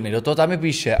půl hodiny, do toho tam mi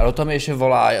píše a do toho mi ještě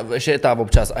volá, ještě je tam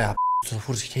občas a já co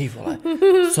furt chtějí, vole,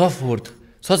 co furt?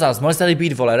 Co zás, mohli jste tady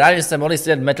být, vole, reálně jste mohli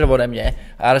sedět metr ode mě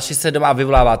a radši se doma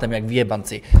vyvoláváte jak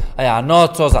vyjebanci. A já, no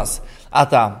co zas? A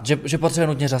tam, že potřebuje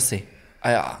nutně řasy. A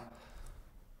já.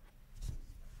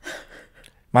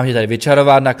 Mám tě tady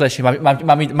vyčarovat na kleši,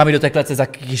 mám jít do té klece za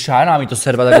kyšán, mám jí to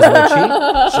servat takhle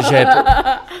z očí, že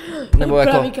nebo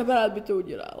jako... Pravý kamarád by to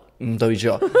udělal. To víš,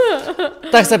 jo.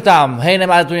 Tak se ptám, hej,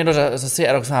 nemáte tu někdo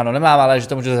zase Roxano, nemám, ale že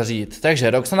to může zařídit.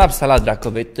 Takže Roxana psala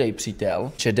Drakovi, to je její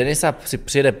přítel, že Denisa si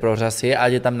přijede pro řasy a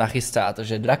je tam nachystá,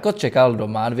 takže Drako čekal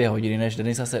doma 2 hodiny, než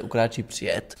Denisa se ukráčí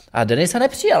přijet. A Denisa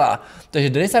nepřijela, takže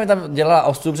Denisa mi tam dělala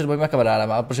ostup před mojima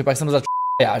kamarádama, protože pak jsem to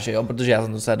já, že jo, protože já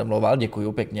jsem to se domlouval,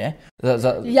 děkuju pěkně.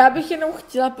 Já bych jenom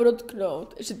chtěla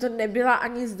podotknout, že to nebyla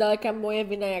ani zdaleka moje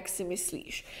vina, jak si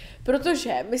myslíš.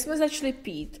 Protože my jsme začali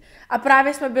pít a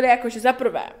právě jsme byli jakože za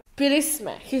prvé. Pili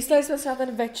jsme, chystali jsme se na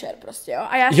ten večer prostě, jo.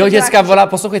 A já jo, děcka, volá,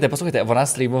 poslouchejte, ona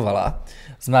streamovala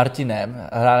s Martinem,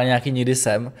 hrála nějaký Nikdy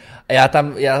sem a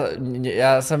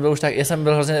já jsem byl už tak, já jsem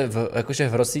byl hrozně jakože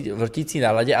v vrtící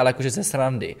náladě, ale jakože ze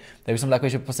srandy. Tak jsem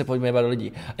takový, že prostě pojďme jebat do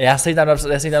lidí. A já jsem tam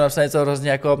napsal něco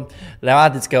hrozně jako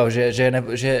dramatického,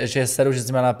 že sedu, že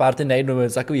jsme na party nejdu,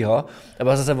 něco takovýho. A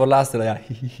pak jsem se odlástil,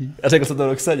 a řekl jsem to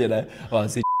Roxaně, ne?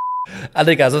 A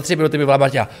teďka za 3 minuty mi volá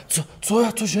Martina,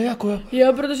 cože, jako?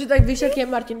 Jo, protože tak víš, jak je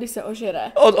Martin, když se ožere.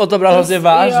 On to bral hrozně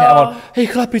vážně a on, hej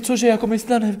chlapi, cože, jako my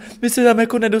se tam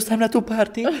jako nedostaneme na tu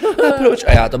party, a proč?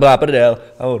 A já, to byla prdel.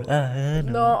 A on,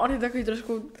 no, on je takový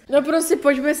trošku, no prostě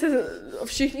pojďme se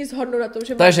všichni shodnout na tom,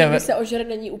 že Martin, když se ožere,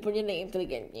 není úplně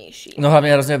nejinteligentnější. No hlavně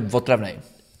je hrozně otravnej.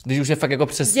 Když už je fakt jako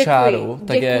přes čáru,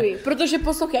 tak děkuji, protože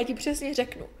poslouchej, já ti přesně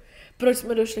řeknu, proč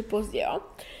jsme došli pozdě, jo?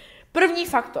 První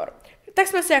faktor. Tak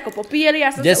jsme se jako popíjeli,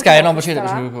 já jsem děcka, jenom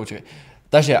počkej.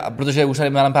 Takže, protože už tady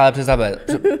máme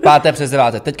páté přes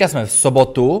 9. Teďka jsme v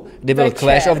sobotu, kdy byl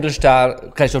Clash of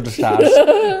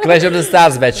the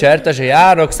Stars večer, takže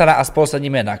já, Roxana a spolu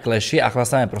sedíme na Clashi a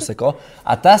chlastáme prosecco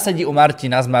a ta sedí u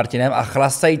Martina s Martinem a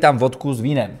chlastají tam vodku s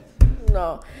vínem.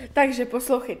 No, takže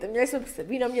poslouchejte, měli jsme prostě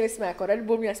víno, měli jsme jako Red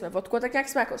Bull, měli jsme vodku, tak nějak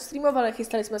jsme jako streamovali,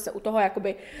 chystali jsme se u toho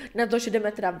jakoby na to, že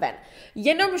jdeme teda ven.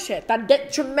 Jenomže ta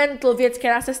detrimental věc,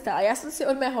 která se stala, já jsem si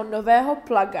od mého nového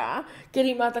pluga,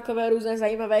 který má takové různé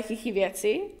zajímavé chichy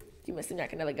věci, tím myslím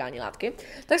nějaké nelegální látky,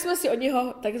 tak jsme si od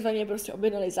něho takzvaně prostě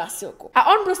objednali zásilku.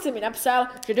 A on prostě mi napsal,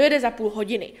 že dojede za půl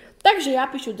hodiny. Takže já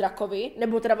píšu Drakovi,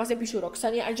 nebo teda vlastně píšu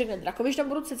Roxaně, ať řekne Drakovi, že tam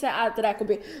budu cca, teda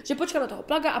jakoby, že počkám na toho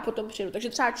pluga a potom přijedu. Takže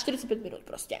třeba 45 minut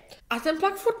prostě. A ten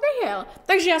plug furt nejel.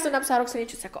 Takže já jsem napsala Roxaně,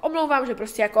 že se jako omlouvám, že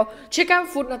prostě jako čekám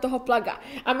furt na toho pluga.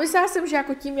 A myslela jsem, že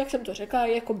jako tím, jak jsem to řekla,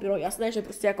 jako bylo jasné, že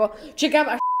prostě jako čekám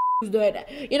až dojede.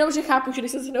 Jenomže chápu, že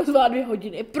když jsem si neozvala 2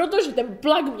 hodiny, protože ten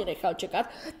plug mě nechal čekat,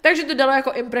 takže to dalo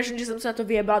jako impression, že jsem se na to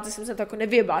vyjebala, že jsem se na to jako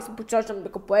nevyjebala, jsem počítala, že tam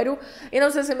jako pojedu,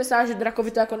 jenom jsem si myslela, že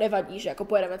drakovi to jako nevadí, že jako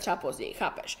pojedeme třeba později,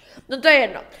 chápeš? No to je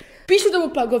jedno. Píšu tomu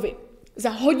plugovi, za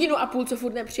 1.5 hodiny, co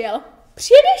furt nepřijel,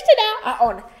 přijedeš teda? A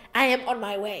on, I am on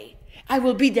my way. I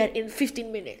will be there in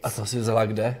 15 minutes. A to si vzala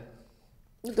kde?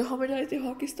 Toho mi dali ty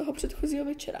holky z toho předchozího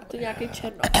večera, to je nějaký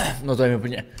černo. No to je mi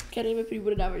úplně. Který mi prý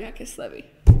bude dávat nějaké slevy.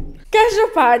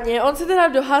 Každopádně, on se teda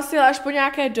dohasil až po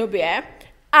nějaké době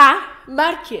a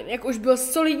Martin, jak už byl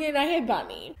solidně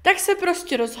najebaný, tak se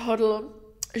prostě rozhodl,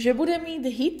 že bude mít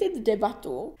heated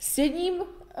debatu s jedním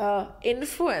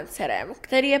influencerem,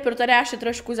 který je pro Tadeáše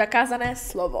trošku zakázané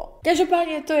slovo.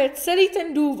 Každopádně to je celý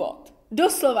ten důvod,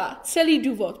 doslova celý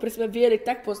důvod, proč jsme vyjeli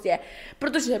tak pozdě,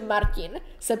 protože Martin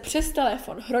se přes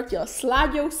telefon hrotil s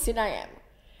Láďou Sinajem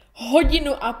 1.5 hodiny.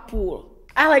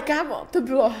 Ale kámo, to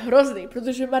bylo hrozný,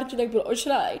 protože Martinek byl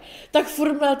ošralej, tak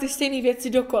furt měl ty stejné věci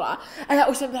dokola. A já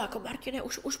už jsem byla jako, Martine,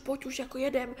 už pojď, už jako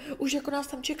jedem, už jako nás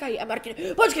tam čekají. A Martin,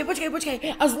 počkej.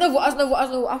 A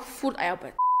znovu a furt. A já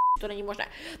opět, to není možné.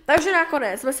 Takže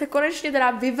nakonec jsme se konečně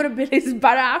teda vyvrbili z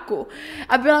baráku.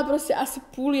 A byla prostě asi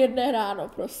 12:30 ráno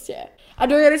prostě. A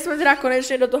dojeli jsme teda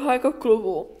konečně do toho jako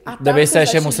klubu. A kde byste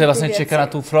ještě museli vlastně čekat na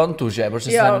tu frontu, že?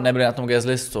 Protože jsme nebyli na tom guest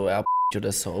listu. Já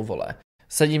kde jsou, vole.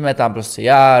 Sedíme tam prostě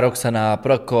já, Roxana,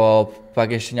 Prokop,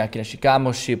 pak ještě nějaký naši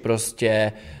kámoši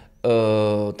prostě,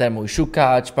 ten můj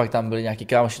šukač, pak tam byli nějaký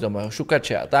kámoši toho mého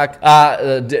šukače a tak. A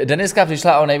Deniska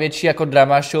přišla o největší jako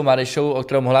drama show, Mary show, o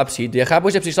kterou mohla přijít. Já chápu,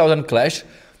 že přišla o ten Clash,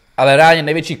 ale reálně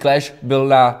největší Clash byl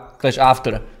na Clash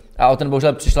After. A o ten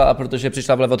bohužel přišla, protože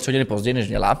přišla o 3 hodiny později, než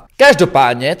měla.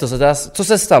 Každopádně, co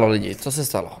se stalo lidi, co se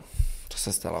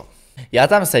stalo? Já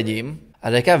tam sedím a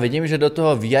teďka vidím, že do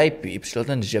toho VIP přišel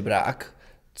ten žebrák,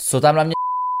 co tam na mě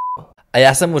a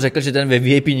já jsem mu řekl, že ten ve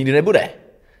VIP nikdy nebude.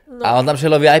 No. A on tam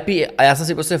šel VIP a já jsem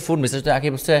si prostě furt myslel, že to je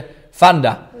nějaký prostě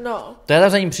fanda. No. To já tam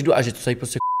za ním přijdu a že to se jí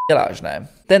prostě děláš, ne?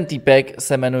 Ten týpek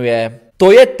se jmenuje,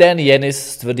 to je ten Jenis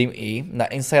s tvrdým I, na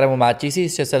Instagramu má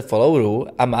 1600 followerů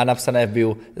a má napsané v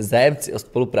bio zájemci o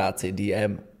spolupráci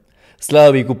DM.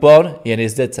 Slevový kupon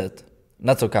Jenis 10.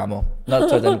 Na co, kámo? Na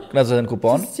co je ten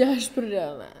kupon? Stěháš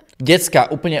prdel, ne?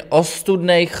 Děcka, úplně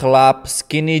ostudnej chlap,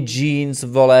 skinny jeans,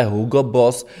 vole, Hugo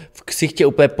Boss, v ksichtě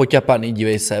úplně poťapaný,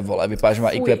 dívej se, vole, vypadá, že má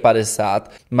IQ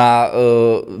 50, má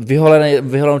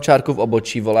vyholenou čárku v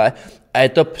obočí, vole, a je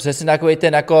to přesně takový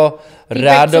ten jako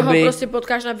rádoby... Týpek, co ho prostě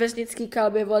potkáš na vesnický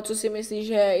kalbě, vole, co si myslíš,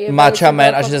 že je...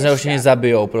 Mačamen a že se z něho všichni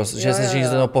zabijou, prostě, že se všichni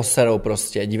z něho poserou,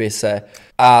 prostě, dívej se.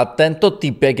 A tento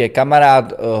týpek je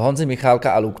kamarád Honzy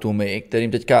Michálka a Luktumy,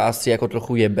 kterým teďka asi jako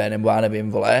trochu jebe, nebo já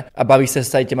nevím, vole, a baví se s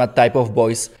tady těma type of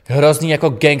boys. Hrozný jako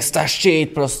gangsta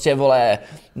shit, prostě, vole,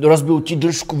 rozbiju ti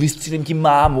držku, vystřílím ti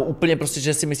mámu, úplně prostě,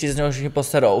 že si myslíš, že z něho všichni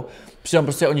poserou. Přitom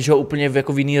prostě oni žijou úplně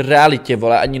jako v jiný realitě,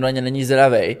 vole, ani na ně není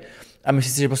zdravej. A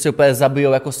myslíš si, že prostě úplně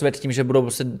zabijou jako svět tím, že budou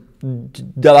prostě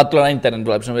dávat to na internet,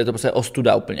 vole, protože je to prostě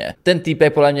ostuda úplně. Ten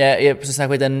týpek podle mě je přesně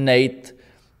takový ten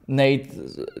Nate,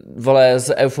 vole,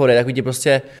 z Euforie, takový ti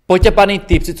prostě potěpaný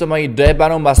typci, co mají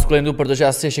dojebanou maskulinitu, protože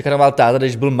asi je šikanoval táta,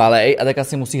 když byl malej a tak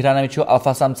asi musí hrát na většího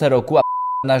alfa samce roku a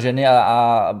na ženy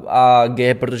a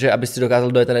geje, protože aby si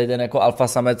dokázal dojet tady ten jako alfa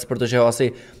samec, protože ho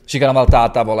asi šikanoval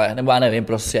táta, vole, nebo já nevím,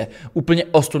 prostě úplně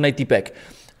ostudnej týpek.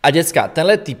 A děcka,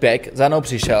 tenhle týpek za mnou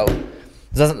přišel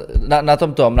na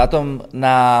tom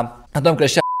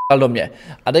kleši do mě.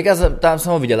 A teďka tam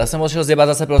jsem ho viděl, já jsem ho šel zjebat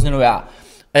zase pro změnu já.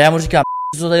 A já mu říkám,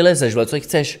 co tady lezeš, vole, co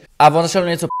chceš? A on začal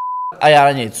něco a já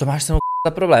na něj, co máš se mnou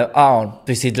za problém? A on,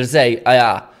 ty jsi drzej a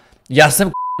já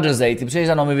jsem drzej, ty přijdeš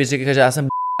za mnou, mi vyříkáš, že já jsem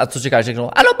a co čekáš,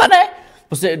 řeknu, ano pane,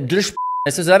 prostě drž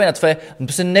nejsem zvědavý na tvoje,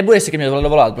 prostě nebudeš si ke mně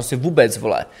dovolat, prostě vůbec,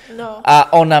 vole. No.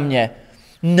 A on na mě,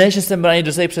 ne, že jsem byl ani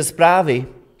drzej přes zprávy.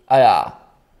 A já.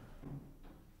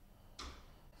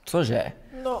 Cože?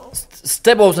 No. S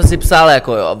tebou jsem si psal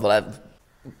jako jo, vole.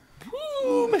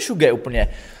 Mešuge úplně.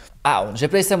 A on, že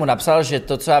prej jsem mu napsal, že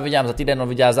to, co já vidím za týden, on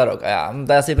viděl za rok. A já,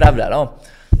 to je asi pravda, no.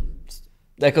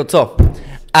 Jako co?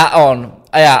 A on,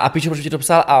 a já, a píšu, proč ti to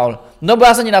psal? A on, no bo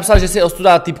já jsem ti napsal, že jsi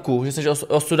ostuda typku, že jsi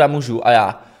ostuda mužů. A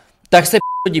já, tak se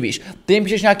divíš. Ty jim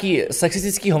píšeš nějaký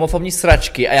sexistický, homofobní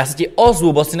sračky a já se ti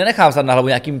ozvu, bo si nenechám stát na hlavu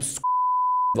nějakým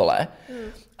vole.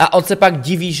 A on se pak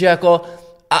diví, že jako,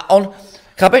 a on,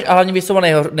 chápeš, a hlavně víš, co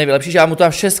nejlepší, že já mu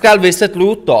tam 6krát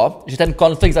vysvětluju to, že ten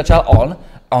konflikt začal on,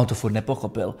 a on to furt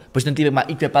nepochopil, protože ten týpek má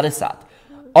IQ 50.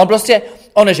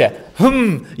 On je, že,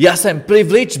 já jsem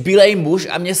privileged bílej muž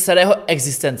a mě sere jeho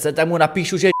existence, tak mu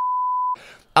napíšu, že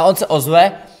a on se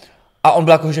ozve a on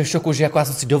byl jako, že v šoku, že jako já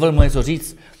jsem si dovolil mu něco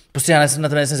říct, prostě já na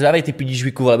to nejsem zvědavej, ty pidíš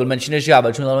výku, ale byl menší než já,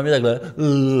 byl mě takhle.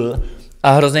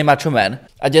 a hrozný macho man.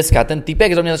 A děcka, ten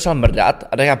týpek do mě začal mrdat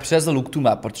a tak já přilezl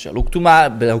Luktuma, protože Luktuma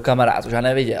byl kamarád, už já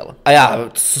neviděl. A já,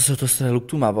 co se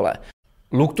Luktuma, vole.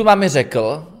 Luktuma mi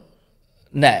řekl,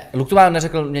 Luktuma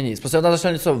neřekl mě nic, prostě on tam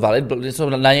začal něco valit, něco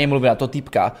na něj mluvil, na to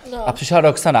týpka. No. A přišla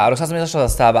Roxana se mě začala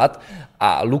zastávat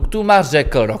a Luktuma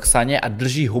řekl Roxaně a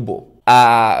drží hubu.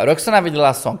 A Roxana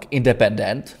viděla song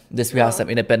Independent, kde zpívá jsem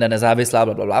Independent, nezávislá,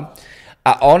 blablabla.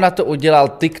 A on na to udělal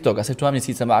TikTok asi 2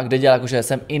 měsícema, kde dělal jakože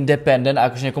jsem independent a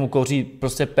jakože někomu kouří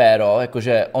prostě péro,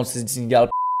 jakože on si z ní dělal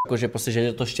jakože prostě, že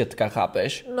je to štětka,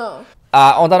 chápeš? No.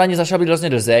 A on tam na ní začal být hrozně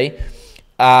drzej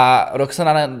a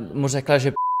Roxana mu řekla,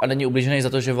 že a není ublížený za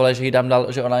to, že vole, že jí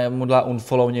dal, že ona mu dala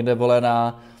unfollow někde vole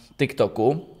na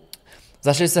TikToku.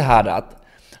 Začali se hádat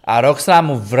a Roxana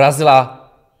mu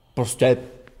vrazila prostě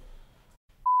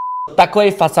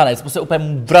takovej facanec, prostě úplně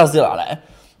mu vrazila, ne?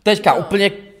 Teďka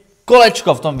úplně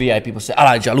kolečko v tom VIP, prostě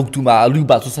Alajja, Luktuma,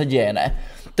 Luba, co se děje, ne?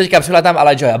 Teďka přišla tam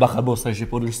Alajja, já bacha, bosa, že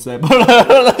podržce,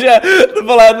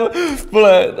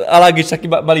 vole, Alagič, taky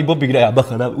malý Bobby, kde já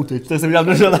bacha, dám uteč, to jsem tam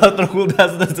držel trochu,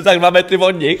 tak 2 metry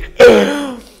od nich.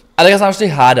 A tak já jsem šli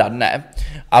hádat, ne?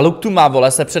 A Luktuma,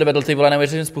 vole, se předvedl ty vole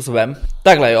neuvěřitelným způsobem.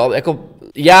 Takhle, jo, jako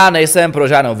já nejsem pro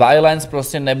žádnou violence,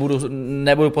 prostě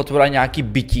nebudu podporovat nějaký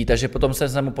bytí, takže potom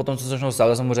jsem mu, co se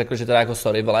stalo, jsem mu řekl, že teda jako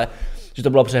sorry, vole, že to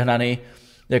bylo přehnaný,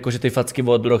 jakože ty facky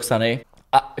od Roxany.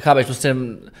 A chápeš, prostě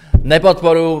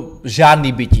nepodporuji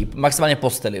žádný bytí, maximálně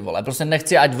posteli, vole, prostě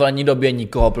nechci, ať vole ní době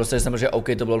nikoho, prostě jsem že OK,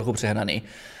 to bylo trochu přehnaný.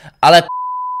 Ale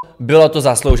bylo to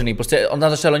zasloužený, prostě on tam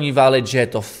začal o ní válit, že je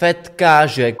to fetka,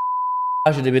 že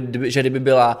kdyby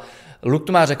byla,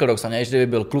 Luktuma řekl Roxaně, že kdyby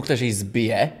byl kluk, takže ji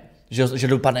zbije, že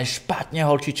dopadne špatně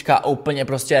holčička, úplně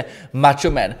prostě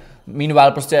macho man.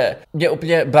 Meanwhile prostě mě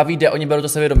úplně baví, jde, oni berou to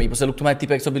sevědomí, prostě Luktuma je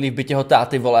typek, co byli v bytě jeho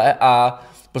táty, vole, a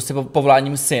prostě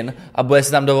povoláním syn a bude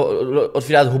si tam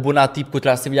otvírat hubu na týpku,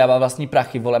 která si vydělává vlastní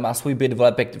prachy, vole, má svůj byt,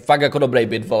 vole, fakt jako dobrý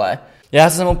byt, vole. Já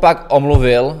jsem mu pak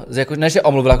omluvil, jako, ne že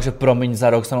omluvil, jakože promiň za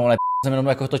Roxanou, ne, jsem jenom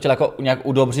jako to chtěl jako nějak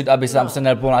udobřit, aby se tam se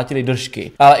nepomlátily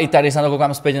držky. Ale i tady se na to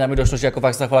koukám zpětně, tam mi došlo, že jako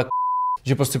fakt se taková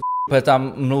že prostě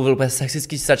tam mluvil úplně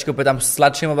sexický sračky, úplně tam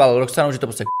sladšimoval Roxanu, že to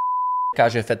prostě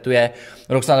že fetuje.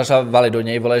 Roxana začala valit do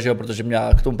něj, vole, že jo, protože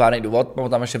měla k tomu pádný důvod, potom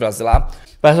tam ještě vrazila.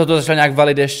 Pak se to začal nějak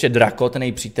valit ještě Draco, ten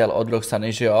její přítel od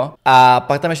Roxany, že jo. A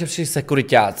pak tam ještě přišli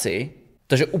sekuritáci,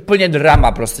 takže úplně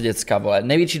drama prostě děcka, vole.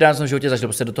 Největší drama jsem v životě zažil,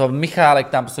 prostě do toho Michálek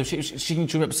tam, prostě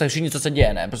všichni, co se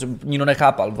děje, ne, prostě nikdo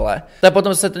nechápal, vole. Tak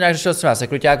potom se to nějak řešilo s těma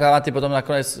sekuritákama, ty potom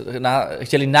nakonec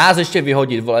chtěli nás ještě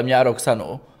vyhodit, vole, mě a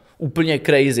Roxanu. Úplně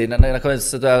crazy, nakonec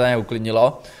se to nějak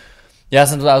uklidnilo. Já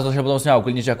jsem to začal potom s ním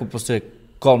uklidnit, že jako prostě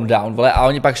calm down, vole, a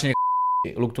oni pak šli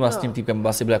Luktuma s tím týpkem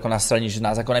asi byli jako na straně, že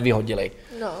nás jako nevyhodili.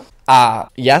 No. A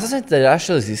já jsem se teda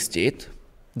šel zjistit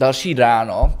další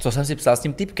ráno, co jsem si psal s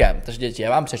tím týpkem. Takže děti, já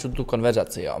vám přečtu tu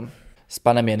konverzaci, jo, s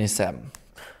panem Jenisem.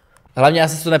 Hlavně já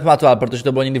jsem si to nepamatoval, protože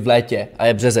to bylo někdy v létě a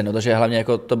je březen, no, takže hlavně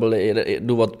jako to byl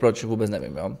důvod, proč vůbec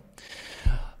nevím, jo.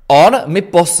 On mi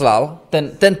poslal,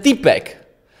 ten týpek,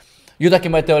 jo, taky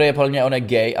moje teorie, podle mě on je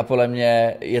gay a podle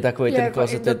mě je takový ten jako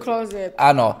closet.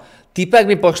 Ano. Týpek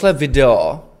mi pošle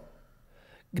video,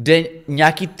 kde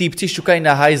nějaký týpci šukají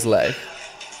na hajzlech.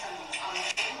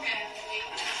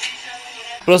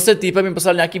 Prostě týpek mi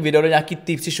poslal nějaký video, kde nějaký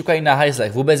týpci šukají na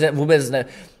hajzlech. Vůbec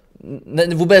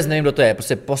nevím, kdo to je.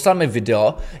 Prostě poslal mi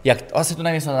video, jak, asi to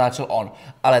nevím, jestli natáčel on,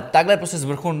 ale takhle prostě z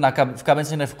vrchu v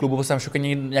kabince v klubu, tam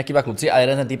šukají nějaký 2 kluci a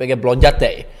jeden ten týpek je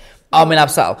blonďatej. A on mi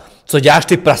napsal, co děláš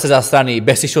ty prase zastraný,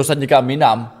 běž si šousat někam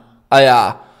jinam. A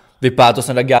já, vypadá to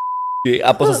jsem tak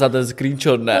a poslal ten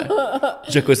screenshot, ne.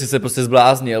 Že jako jsi se prostě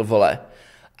zbláznil, vole.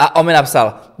 A on mi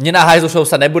napsal, mě na hajzlu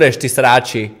šousat nebudeš, ty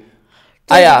sráči.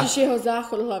 To je totiž jeho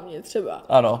záchod hlavně třeba.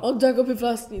 Ano. On to jako by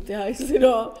vlastní ty hajzly,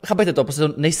 no. Chápete to, prostě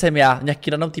nejsem já,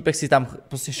 nějaký random týpek si tam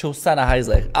prostě šousá na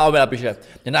hajzlech. A on mi napíše,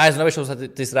 mě na hajzlu nebudeš šousat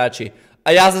ty sráči.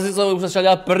 A já jsem si to už začal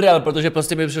dělat prdel, protože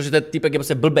prostě mi přišlo, že ten týpek je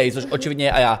prostě blbej, což očividně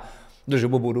je a já držu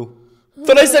budu.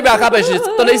 To nejsem já, chápeš,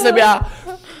 to nejsem já.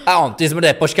 A on, ty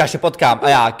zmrde, počkej, až se potkám. A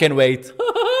já, can wait.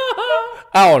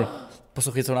 A on,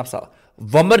 poslouchej, co napsal.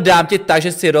 Vomrdám tě tak,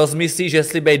 že si rozmyslíš, že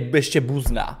jestli bejt ještě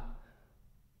buzna.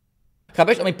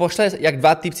 Chápeš, on mi pošle jak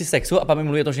 2 týpci sexu a pak mi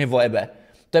mluví o tom, že je vojebe.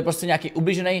 To je prostě nějaký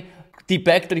ublížený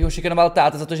týpek, který ho šikanoval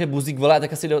táta za to, že buzík, vole, a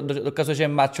tak asi dokazuje, že je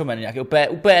macho man, nějaký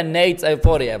úplně nejc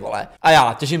euforie, vole. A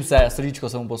já, těším se, srdíčko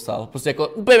jsem mu poslal. Prostě jako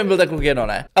úplně mi byl ten kluk jedno,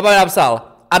 ne. A pak mi napsal,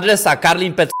 adresa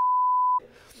Karlín Pet.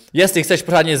 Jestli chceš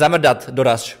pořádně zamrdat,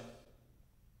 doraž.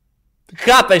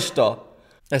 Chápeš to?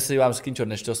 Já si vám screenshot,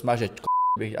 než to smažet,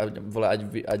 vole,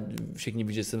 ať všichni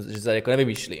ví, že se jako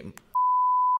nevymýšlím.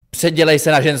 Předělej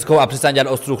se na ženskou a přestaň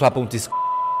dělat ostrou chlapům, ty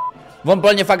On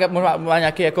plně fakt má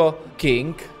nějaký jako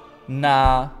king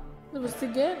No prostě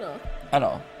gay, no.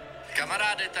 Ano.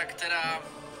 Kamarádeta, která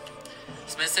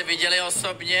jsme se viděli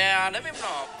osobně a nevím, no.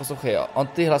 Poslouchej, jo, on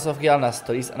ty hlasovky dal na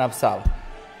stories a napsal: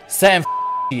 Jsem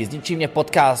zničí mě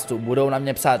podcastu, budou na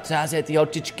mě psát 13letý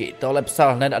holčičky. Tohle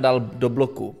psal hned a dal do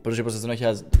bloku, protože prostě jsem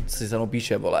nechtěl, si se mnou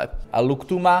píše, vole. A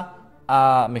Luktuma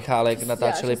a Michálek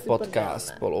natáčeli podcast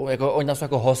spolu. Jako, oni tam jsou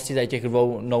jako hosti tady těch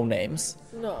dvou no names.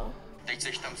 No. Teď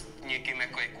seš tam s někým,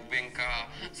 jako je Kuběnka,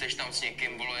 seš tam s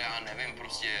někým, vole, já nevím,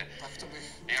 prostě. Tak to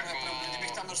bych, jako...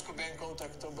 kdybych tam byl s Kuběnkou,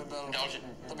 tak to by byl,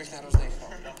 to bych nerozdejchal.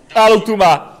 A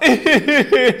Luktuma.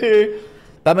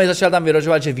 Tam mi začal tam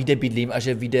vyrožovat, že vyjde bydlím a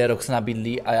že vyjde Roxana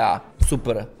bydlí a já.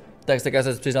 Super. Tak já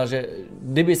jsem přiznal, že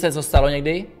kdyby se to stalo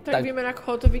někdy, tak víme, na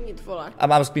koho to vinit, vole. A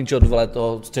mám screenshot, vole,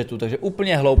 toho střetu, takže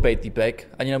úplně hloupej týpek.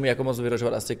 Ani nemůže jako moc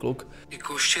vyrožovat asi kluk.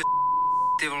 Jako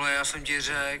ty vole, já jsem ti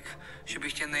řekl, že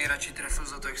bych tě nejradši trefil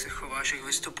za to, jak se chováš, jak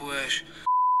vystupuješ.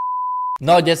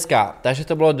 No, děcka, takže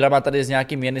to bylo drama tady s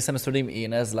nějakým Jenisem Sudým i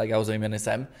ne s Legauzovým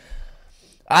Jenisem.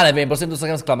 A nevím, prostě to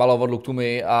celkem zklamalo od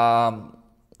Luktumy a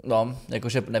no,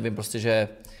 jakože nevím, prostě, že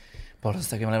se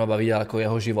taky mě baví, ale jako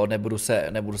jeho život,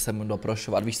 nebudu se mu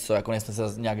doprošovat, víš co, jako nejsme se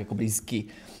nějak jako blízký.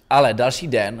 Ale další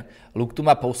den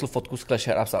Luktuma postl fotku z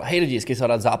Clasher a psal: Hej lidi, skvěle se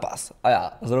dát zápas. A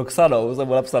já s Roxanou jsem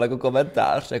mu napsal jako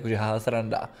komentář, jakože haha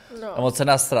sranda. No. A moc se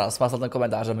nasral, smásal ten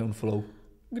komentář a mi unfollow.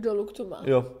 Kdo Luktuma?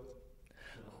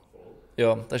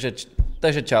 Jo,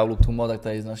 takže čau Luktumo, tak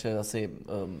tady naše asi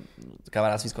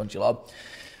kamarádství skončilo.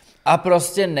 A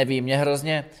prostě nevím, mě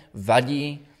hrozně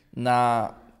vadí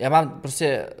já mám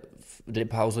prostě v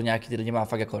Drip Houseu nějaký ty lidi mám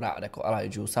fakt jako rád, jako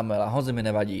Alaju, Samuela, Honzi mi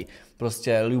nevadí,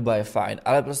 prostě Luba je fajn,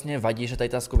 ale prostě mě vadí, že tady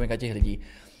ta skupinka těch lidí,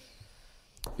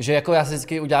 že jako já si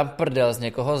vždycky udělám prdel z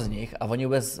někoho z nich a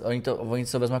oni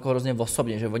to vezmou jako hrozně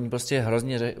osobně, že oni prostě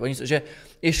hrozně, že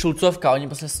i Šulcovka, oni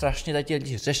prostě strašně tady ti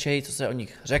lidi řešejí, co se o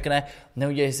nich řekne,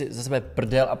 neudělají si za sebe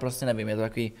prdel a prostě nevím, je to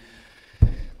takový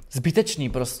zbytečný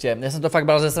prostě. Já jsem to fakt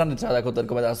bral ze strany, třeba jako ten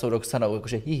komentář s Roxanou,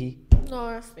 jakože hihi.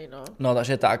 No jasný, no. No,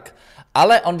 takže tak.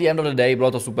 Ale on the end of the day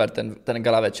bylo to super, ten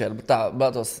gala večer.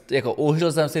 Bylo to, jako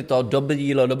užil jsem si to, dobrý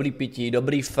jídlo, dobrý pití,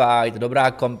 dobrý fight,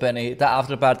 dobrá company, ta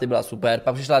afterparty byla super,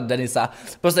 pak přišla Denisa,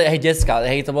 prostě hej děcka,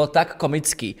 hej, to bylo tak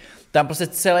komický. Tam prostě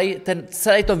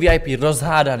celý to VIP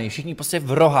rozhádaný, všichni prostě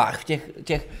v rohách,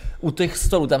 u těch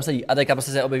stolů tam sedí a teďka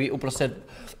prostě se objeví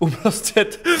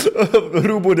uprostřed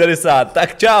hrubu Denisa.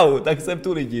 Tak čau, tak jsem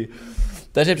tu lidi.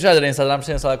 Takže přišla Denisa, tam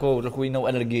přinesla takovou trochu jinou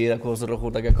energii, takovou se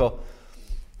trochu tak jako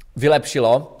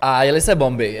vylepšilo a jeli se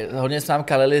bomby. Hodně jsme nám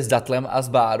kalili s Datlem a s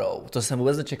Bárou, to jsem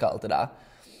vůbec nečekal teda.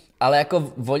 Ale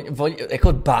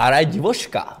jako Bára je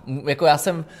divoška. Jako já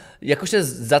jsem, jakože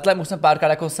s Datlem už jsem párkrát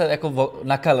jako se jako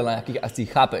nakalil na nějakých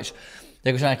akcích, chápeš?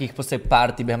 Jakože na nějakých prostě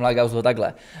party během Lagausu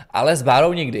takhle. Ale s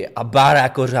Bárou nikdy. A Bára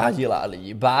jako řádila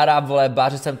lidi.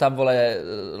 Báře jsem tam,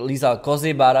 lízal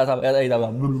kozy, Bára tam, já tady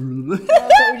tam. No, to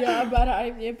udělala Bára a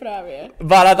i mě právě.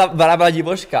 Bára byla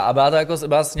divoška a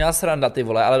byla sněla sranda, ty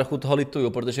vole, ale trochu toho lituju,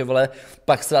 protože,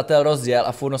 pak se Datel rozděl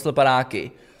a furt nosil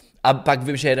panáky. A pak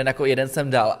vím, že jeden jsem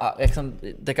dal a jak jsem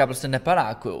teďka prostě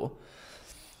nepanákuju,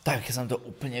 tak jsem to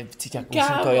úplně cítil, jako už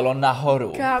jsem to jelo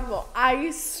nahoru. Kámo,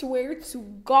 I swear to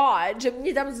God, že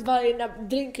mě tam zvali na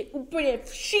drinky úplně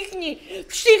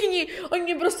všichni, oni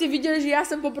mě prostě viděli, že já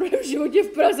jsem poprvé v životě v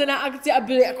Praze na akci a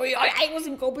byli jako jo, já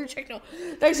musím koupit všechno.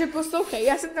 Takže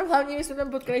poslouchej, my jsme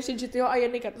tam potkali ještě Jettyho a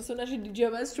Janika, to jsou naši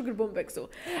DJové z Sugar Bombexu.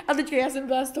 A teďka já jsem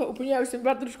byla z toho úplně, já už jsem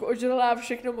byla trošku ožralá a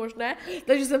všechno možné,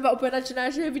 takže jsem byla úplně nadšená,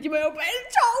 že vidíme úplně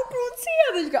čau kluci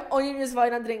a teďka oni mě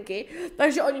zvali na drinky,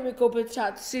 takže oni mi koupili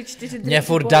třeba 3-4 drinky. Mě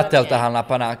furt Datel tahal na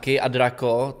panáky a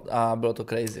Draco a bylo to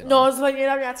crazy. No, zvali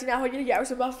tam nějací náhodní lidi, já už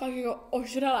jsem byla fakt jako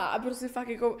ožralá a prostě fakt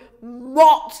jako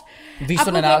moc. Víš,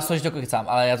 co nenávidím, to kecám,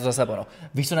 ale já to zase pono.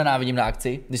 Víš, co nenávidím na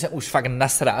akci? Když jsem už fakt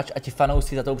nasráč a ti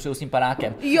fanoušci za tou přijou s tím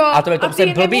panákem. Jo, a to je to prostě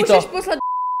blbý to.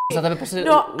 Za tebe poslat...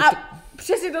 No a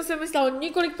přesně to jsem myslela,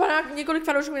 několik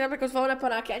fanoušků mi tam jako zvalo na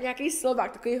panáky a nějaký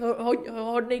Slovák, takový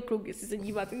hodnej kluk, jestli se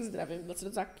dívat, tak zdravím, moc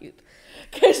docela cute.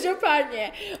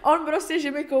 Každopádně, on prostě,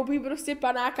 že mi koupí prostě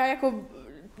panáka jako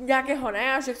nějakého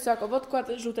ne, a že chce jako vodku a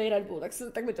ten žlutý Red Bull,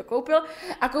 tak mi to koupil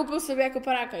a koupil sobě jako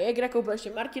panáka Jägra, koupil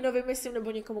ještě Martinovi, myslím,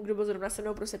 nebo někomu, kdo byl zrovna se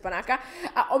mnou prostě panáka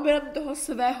a on byl toho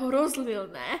svého rozlil,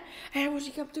 ne? A já mu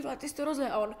říkám, ty jsi to rozlil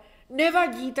a on,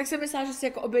 nevadí, tak jsem myslela, že si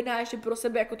jako objedná ještě pro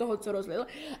sebe jako toho, co rozlil,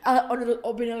 ale on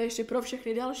objednal ještě pro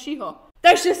všechny dalšího.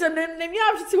 Takže jsem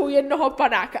neměla před sebou jednoho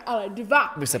panáka, ale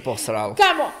 2. By se posral.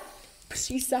 Kámo,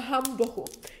 přísahám Bohu.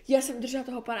 Já jsem držela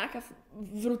toho panáka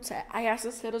v ruce a já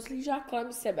jsem se rozhlížela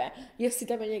kolem sebe, jestli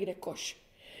tam je někde koš.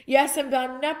 Já jsem byla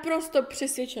naprosto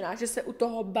přesvědčená, že se u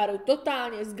toho baru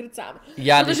totálně zgrcám.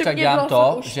 Já když tak dělám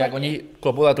to, že jak oni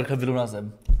klopou, já trochu vylu na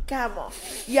zem. Kámo,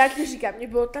 jak ti říkám, mě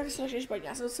bylo tak strašně špatně,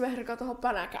 já jsem do sebe hrkla toho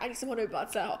panáka, ani jsem ho nevypila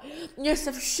celého. Mně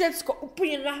se všecko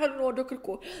úplně nahrnulo do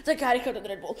krku, tak já rychle ten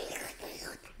Red Bull.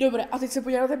 Dobré, a teď se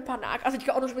podívám na ten panák a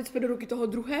teďka on už mi cpe do ruky toho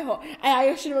druhého a já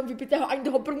ještě nemám vypitého ani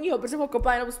toho prvního, protože jsem ho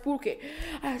kopala jenom z půlky.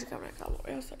 A já říkám, ne kámo,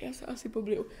 já se asi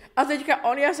pobliju. A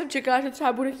teďka já jsem čekala, že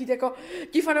třeba bude chtít jako,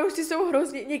 ti fanoušci jsou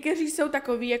hrozně, někteří jsou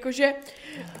takový, jakože,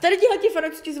 tady tihleti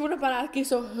fanoušci, ti zvou na panáky,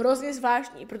 jsou hrozně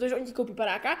zvláštní, protože oni ti koupí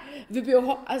panáka, vypijou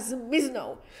ho a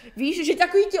zmiznou. Víš, že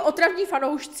takový ti otravní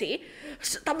fanoušci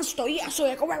tam stojí a jsou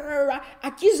jako a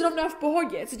ti zrovna v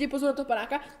pohodě, co ti pozvou na toho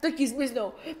panáka, tak ti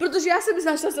zmiznou. Protože já jsem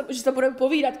myslela, že se budeme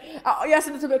povídat a já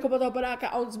jsem do tebe kopala toho panáka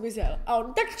a on zmizel. A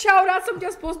on, tak čau, rád jsem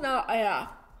tě spoznal a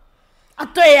já. A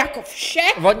to je jako vše?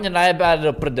 On mě najebá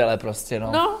do prdele prostě,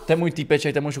 no. Ten můj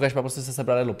týpeček, ten můj šukaš, prostě se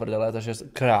sebral do prdele, takže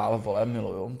král, vole,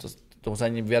 miluju. To se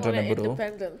ani vyjadřovat nebudu.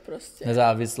 Independent prostě.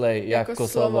 Nezávislej, jak jako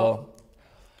Kosovo. slovo.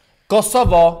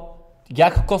 Kosovo,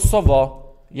 jak Kosovo.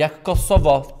 Jak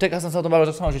Kosovo. Tak já jsem se o tom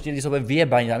bavil, že ti lidi jsou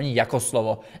vyjebaní, tam není jako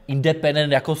slovo.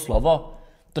 Independent jako slovo.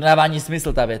 To nedává ani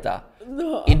smysl ta věta.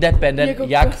 No, Independent jako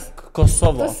jak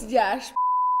Kosovo. To si děláš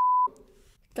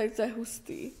tak to je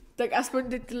hustý. Tak aspoň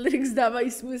ty lyrics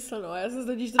dávají smysl, no. Já jsem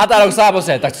totiž... A ta rok sám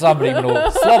prostě, tak to sám blímnu.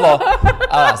 Slovo.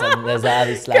 Ale já jsem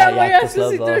nezávislá Kámo, jako já jsem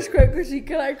slovo. si trošku jako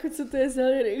říkala, jako co to je za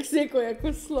lyrics,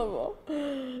 jako slovo.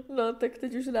 No, tak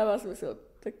teď už dává smysl.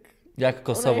 Tak Jak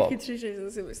Kosovo. ona je chytřejší, než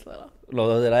jsem si myslela. No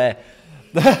to teda je.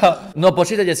 No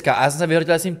počkejte děcka, a já jsem se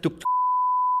vyhodil s tím tuk.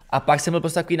 A pak jsem byl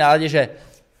prostě takový náladě, že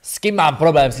s kým mám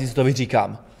problém, si to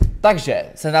vyříkám. Takže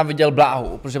jsem tam viděl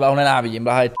Bláhu, protože Bláhu nenávidím,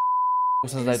 Bláha je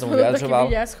už jsem se tady tomu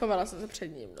vyjadřoval. Já schovala jsem se před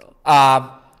ním, no.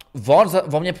 A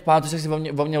on mě, pamatuju si,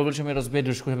 on mě odlučil mi rozbít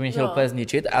dušku, že by mě chtěl úplně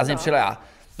zničit a já z něj přijel já.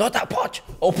 No tak pojď!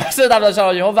 A úplně se tam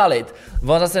začal něho valit.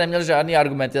 On zase neměl žádný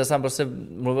argumenty, já jsem prostě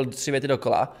mluvil 3 věty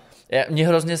dokola. Mě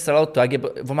hrozně stralo to, jak je,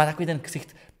 on má takový ten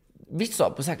ksicht, víš co,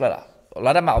 prostě jak Lada.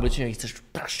 Lada má obličej, jak chceš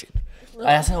prašit. No.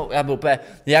 A já byl úplně,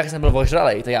 jak jsem byl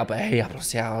ožralej, tak já úplně, hej,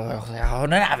 já ho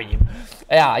nenávidím.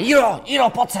 A já, Jiro,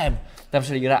 pojď sem. Tam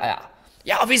šel Jira a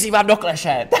já ho vyzývám do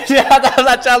kleše. Takže já tam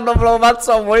začal domlouvat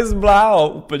souboj s Bláhou,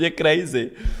 úplně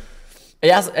crazy. A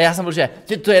já jsem byl, že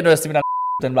to je jedno, jestli mi na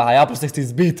ten Bláha, já prostě chci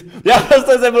zbít. Já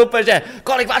prostě jsem byl úplně, že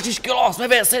kolik vážíš kilo, jsme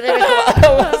věci,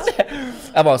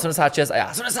 a bylo 76 a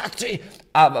já 73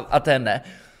 a ten ne.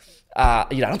 A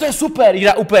Jira, no to je super,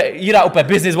 Jira úplně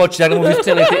business v oči, tak mu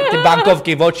vystřelili ty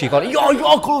bankovky v očích.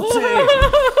 Jo, kluci!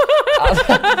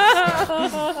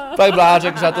 Pak Bláha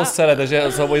řekl, že na to sere,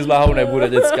 takže souboj s Bláhou nebude,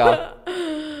 děcka.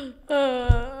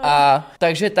 A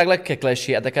takže takhle ke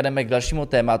kleši a tak jdeme k dalšímu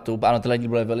tématu. Ano, tenhle díl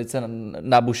byl velice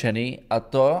nabušený a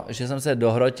to, že jsem se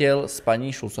dohrotil s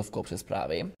paní Šulcovkou přes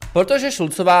zprávy. Protože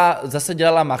Šulcová zase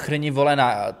dělala machrni, vole,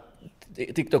 na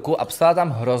TikToku a psala tam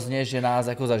hrozně, že nás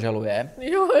jako zažaluje.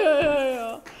 Jo.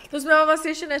 To jsme vám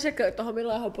vlastně ještě neřekli, toho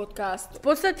minulého podcastu. V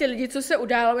podstatě lidi, co se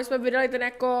událo, my jsme vydali ten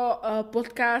jako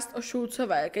podcast o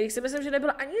Šulcové, který si myslím, že nebyl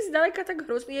ani zdaleka tak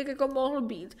hrozný, jak jako mohl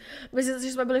být. Myslím si,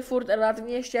 že jsme byli furt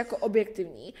relativně ještě jako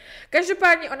objektivní.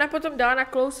 Každopádně ona potom dala na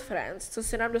Close Friends, co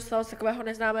se nám dostalo z takového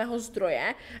neznámého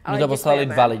zdroje. Ale to poslali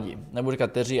 2 lidi, nebudu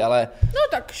říkat kteří, ale... No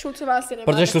tak Šulcová asi nemá.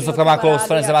 Protože Šulcovka má Close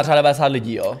Friends, nemá třeba 90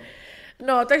 lidí, jo.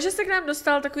 No, takže se k nám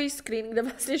dostal takový screen, kde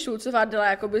vlastně Šulcová dala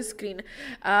jakoby screen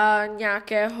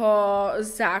nějakého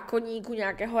zákoníku,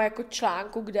 nějakého jako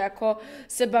článku, kde jako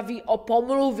se baví o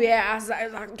pomluvě a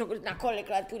na kolik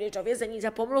let půjdeš do vězení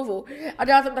za pomluvu. A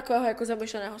dala tam takového jako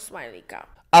zamyšleného smajlíka.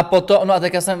 A potom, no a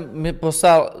teďka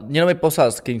někdo mi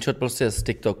poslal screenshot prostě z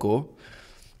TikToku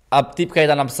a týpka je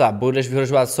tam napsala, budeš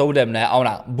vyhrožovat soudem, ne? A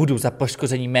ona, budu za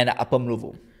poškození jména a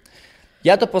pomluvu.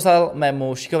 Já to poslal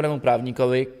mému šikovnému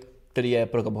právníkovi, který je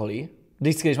prokopholý.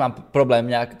 Vždycky, když mám problém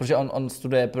nějak, protože on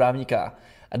studuje právníka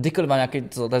a kdykoliv mám nějaký,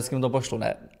 tak mu to pošlu,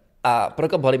 ne? A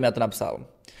prokopholý mi na to napsal.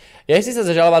 Jestli se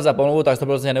zažalovat za pomluvu, tak to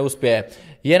prostě neuspěje.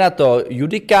 Je na to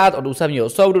judikát od ústavního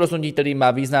soudu, rozhodnutí, který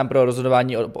má význam pro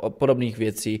rozhodování o podobných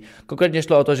věcí. Konkrétně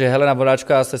šlo o to, že Helena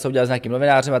Vodáčka se soudila s nějakým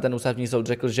novinářem a ten ústavní soud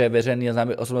řekl, že veřejný a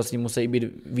známý osobnosti musí být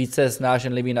více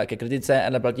snášenlivý ke kritice a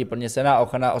neplatí plně stejná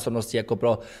ochrana osobnosti jako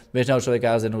pro běžného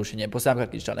člověka zjednodušeně. Posílám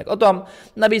krátký článek o tom.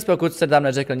 Navíc, pokud se tam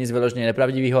neřekl nic vyloženě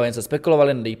nepravdivého, jen se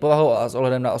spekulovali nad její povahou a s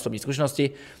ohledem na osobní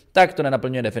zkušenosti, tak to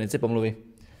nenaplňuje definici pomluvy.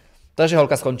 Takže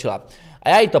holka skončila. A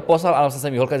já jí to poslal a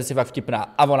jsem jí holka, že jsi fakt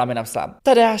vtipná. A ona mi napsala,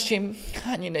 Tadeáši,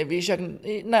 ani nevíš,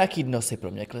 na jaký dno si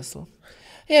pro mě klesl.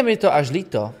 Je mi to až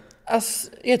líto. A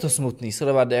je to smutný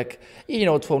sledovat, jak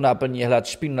jedinou tvou náplní je hledat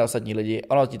špínu na ostatní lidi.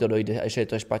 Ono ti to dojde a ještě je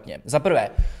to špatně. Za prvé,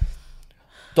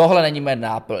 tohle není moje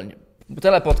náplň.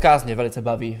 Tenhle podcast mě velice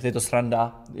baví, je to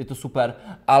sranda, je to super,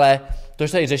 ale to,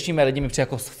 že tady řešíme, lidi mi přijde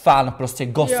jako fun, prostě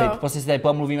gossip, prostě si tady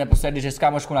pomluvíme, prostě když s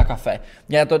kámoškou na kafe.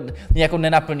 Mě jako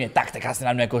nenaplňuje, tak já si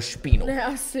nám jako špínu. Ne,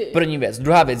 asi. První věc.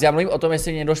 Druhá věc, já mluvím o tom,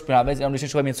 jestli někdo špinavá věc, jenom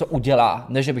když člověk něco udělá,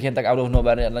 než bych jen tak out of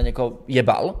nowhere na někoho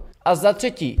jebal. A za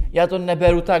třetí, já to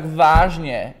neberu tak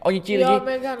vážně. Oni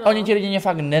ti lidi mě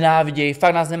fakt nenávidějí,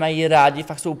 fakt nás nemají rádi,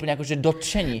 fakt jsou úplně jakože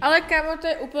dotčení. Ale kámo, to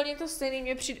je úplně to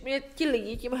stejné, mě ti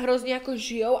lidi tím hrozně jako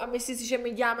žijou a myslí si, že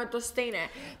my děláme to stejné.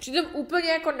 Přitom úplně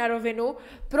jako na rovinu,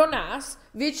 pro nás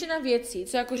většina věcí,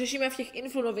 co jako řešíme v těch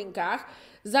influnovinkách,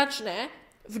 začne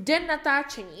v den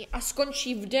natáčení a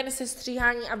skončí v den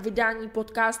sestříhání a vydání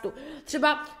podcastu.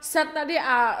 Třeba Satnady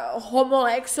a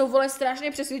Homolek jsou vole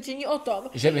strašně přesvědčení o tom,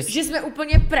 že jsme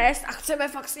úplně prest a chceme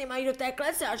fakt s nimi jít do té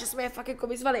klece a že jsme je fakt jako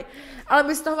vyzvali. Ale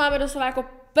my z toho máme doslova jako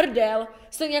prdel,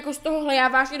 stejně jako z tohohle já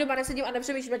vážně doma nesedím a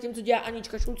nepřemýšlím nad tím, co dělá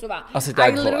Anička Šulcová. Asi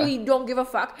tak, I literally don't give a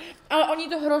fuck. Ale oni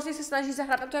to hrozně se snaží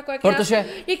zahrát na to, jako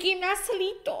jak jim nás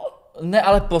líto. Ne,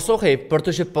 ale poslouchej,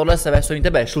 protože podle sebe stojí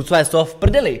tebe. Šulcová je z toho v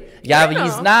prdeli. Já ji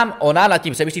znám, ona nad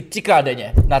tím přemýšlí 3krát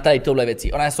denně na tady touhle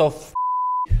věcí. Ona je z toho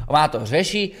ona to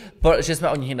řeší, že jsme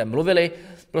o nich nemluvili,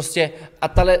 prostě a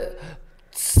tahle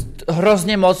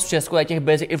hrozně moc v Česku je těch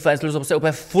basic influencerů, jsou prostě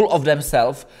úplně full of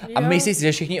themselves a myslí si,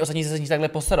 že všichni ostatní se z nich takhle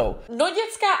postarou. No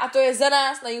děcka, a to je za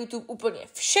nás na YouTube úplně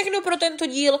všechno pro tento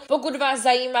díl. Pokud vás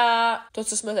zajímá to,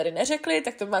 co jsme tady neřekli,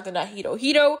 tak to máte na Hero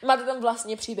Hero. Máte tam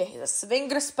vlastně příběhy ze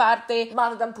Swingers Party,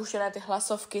 máte tam puštěné ty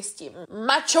hlasovky s tím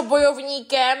macho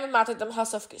bojovníkem, máte tam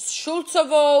hlasovky s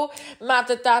Šulcovou,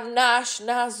 máte tam náš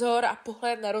názor a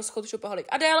pohled na rozchod Šopaholik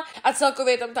Adel a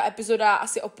celkově je tam ta epizoda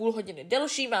asi o půl hodiny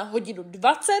delší, má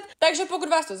 1:20. Takže pokud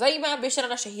vás to zajímá, běžte na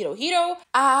naše Hero Hero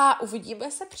a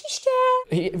uvidíme se příště.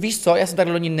 Víš co, já jsem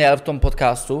takhle loni nejel v tom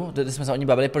podcastu, kde jsme se o ní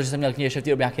bavili, protože jsem měl k ní ještě v té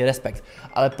době nějaký respekt.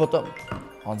 Ale potom...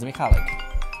 Honza Michálek.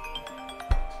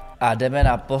 A jdeme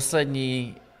na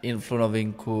poslední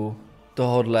influnovinku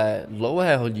tohodle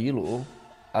dlouhého dílu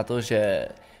a to, že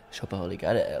Šopaholik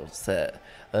Adel se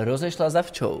rozešla za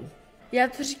včou. Já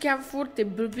to říkám furt, ty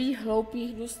blbý,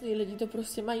 hloupý, hnusný lidi to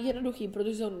prostě mají jednoduchý,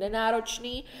 protože jsou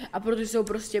nenáročný a protože jsou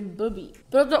prostě blbý.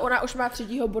 Proto ona už má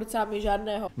třetího borce a my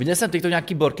žádného. Viděl jsem TikTok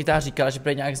nějaký borky, která říkala, že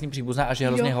prý nějak s ním příbuzná a že je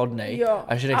hrozně hodnej.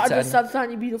 A že nechce dostat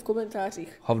ani bídu v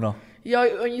komentářích. Hovno. Jo,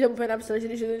 oni tam úplně napsali, že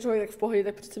když je ten člověk tak v pohodě,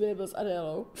 tak přece by nebyl s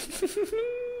Adélou.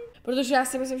 Protože já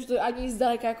si myslím, že to ani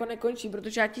zdaleka jako nekončí,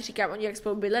 protože já ti říkám, oni jak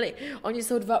spolu bydleli, oni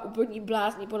jsou dva úplní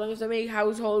blázni, podle mě v tom jejich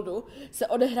householdu se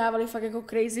odehrávali fakt jako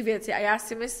crazy věci a já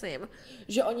si myslím,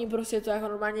 že oni prostě to jako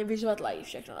normálně vyžvatlají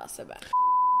všechno na sebe.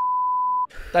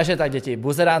 Takže tak děti,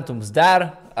 buzerantům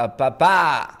zdar a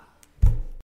pa.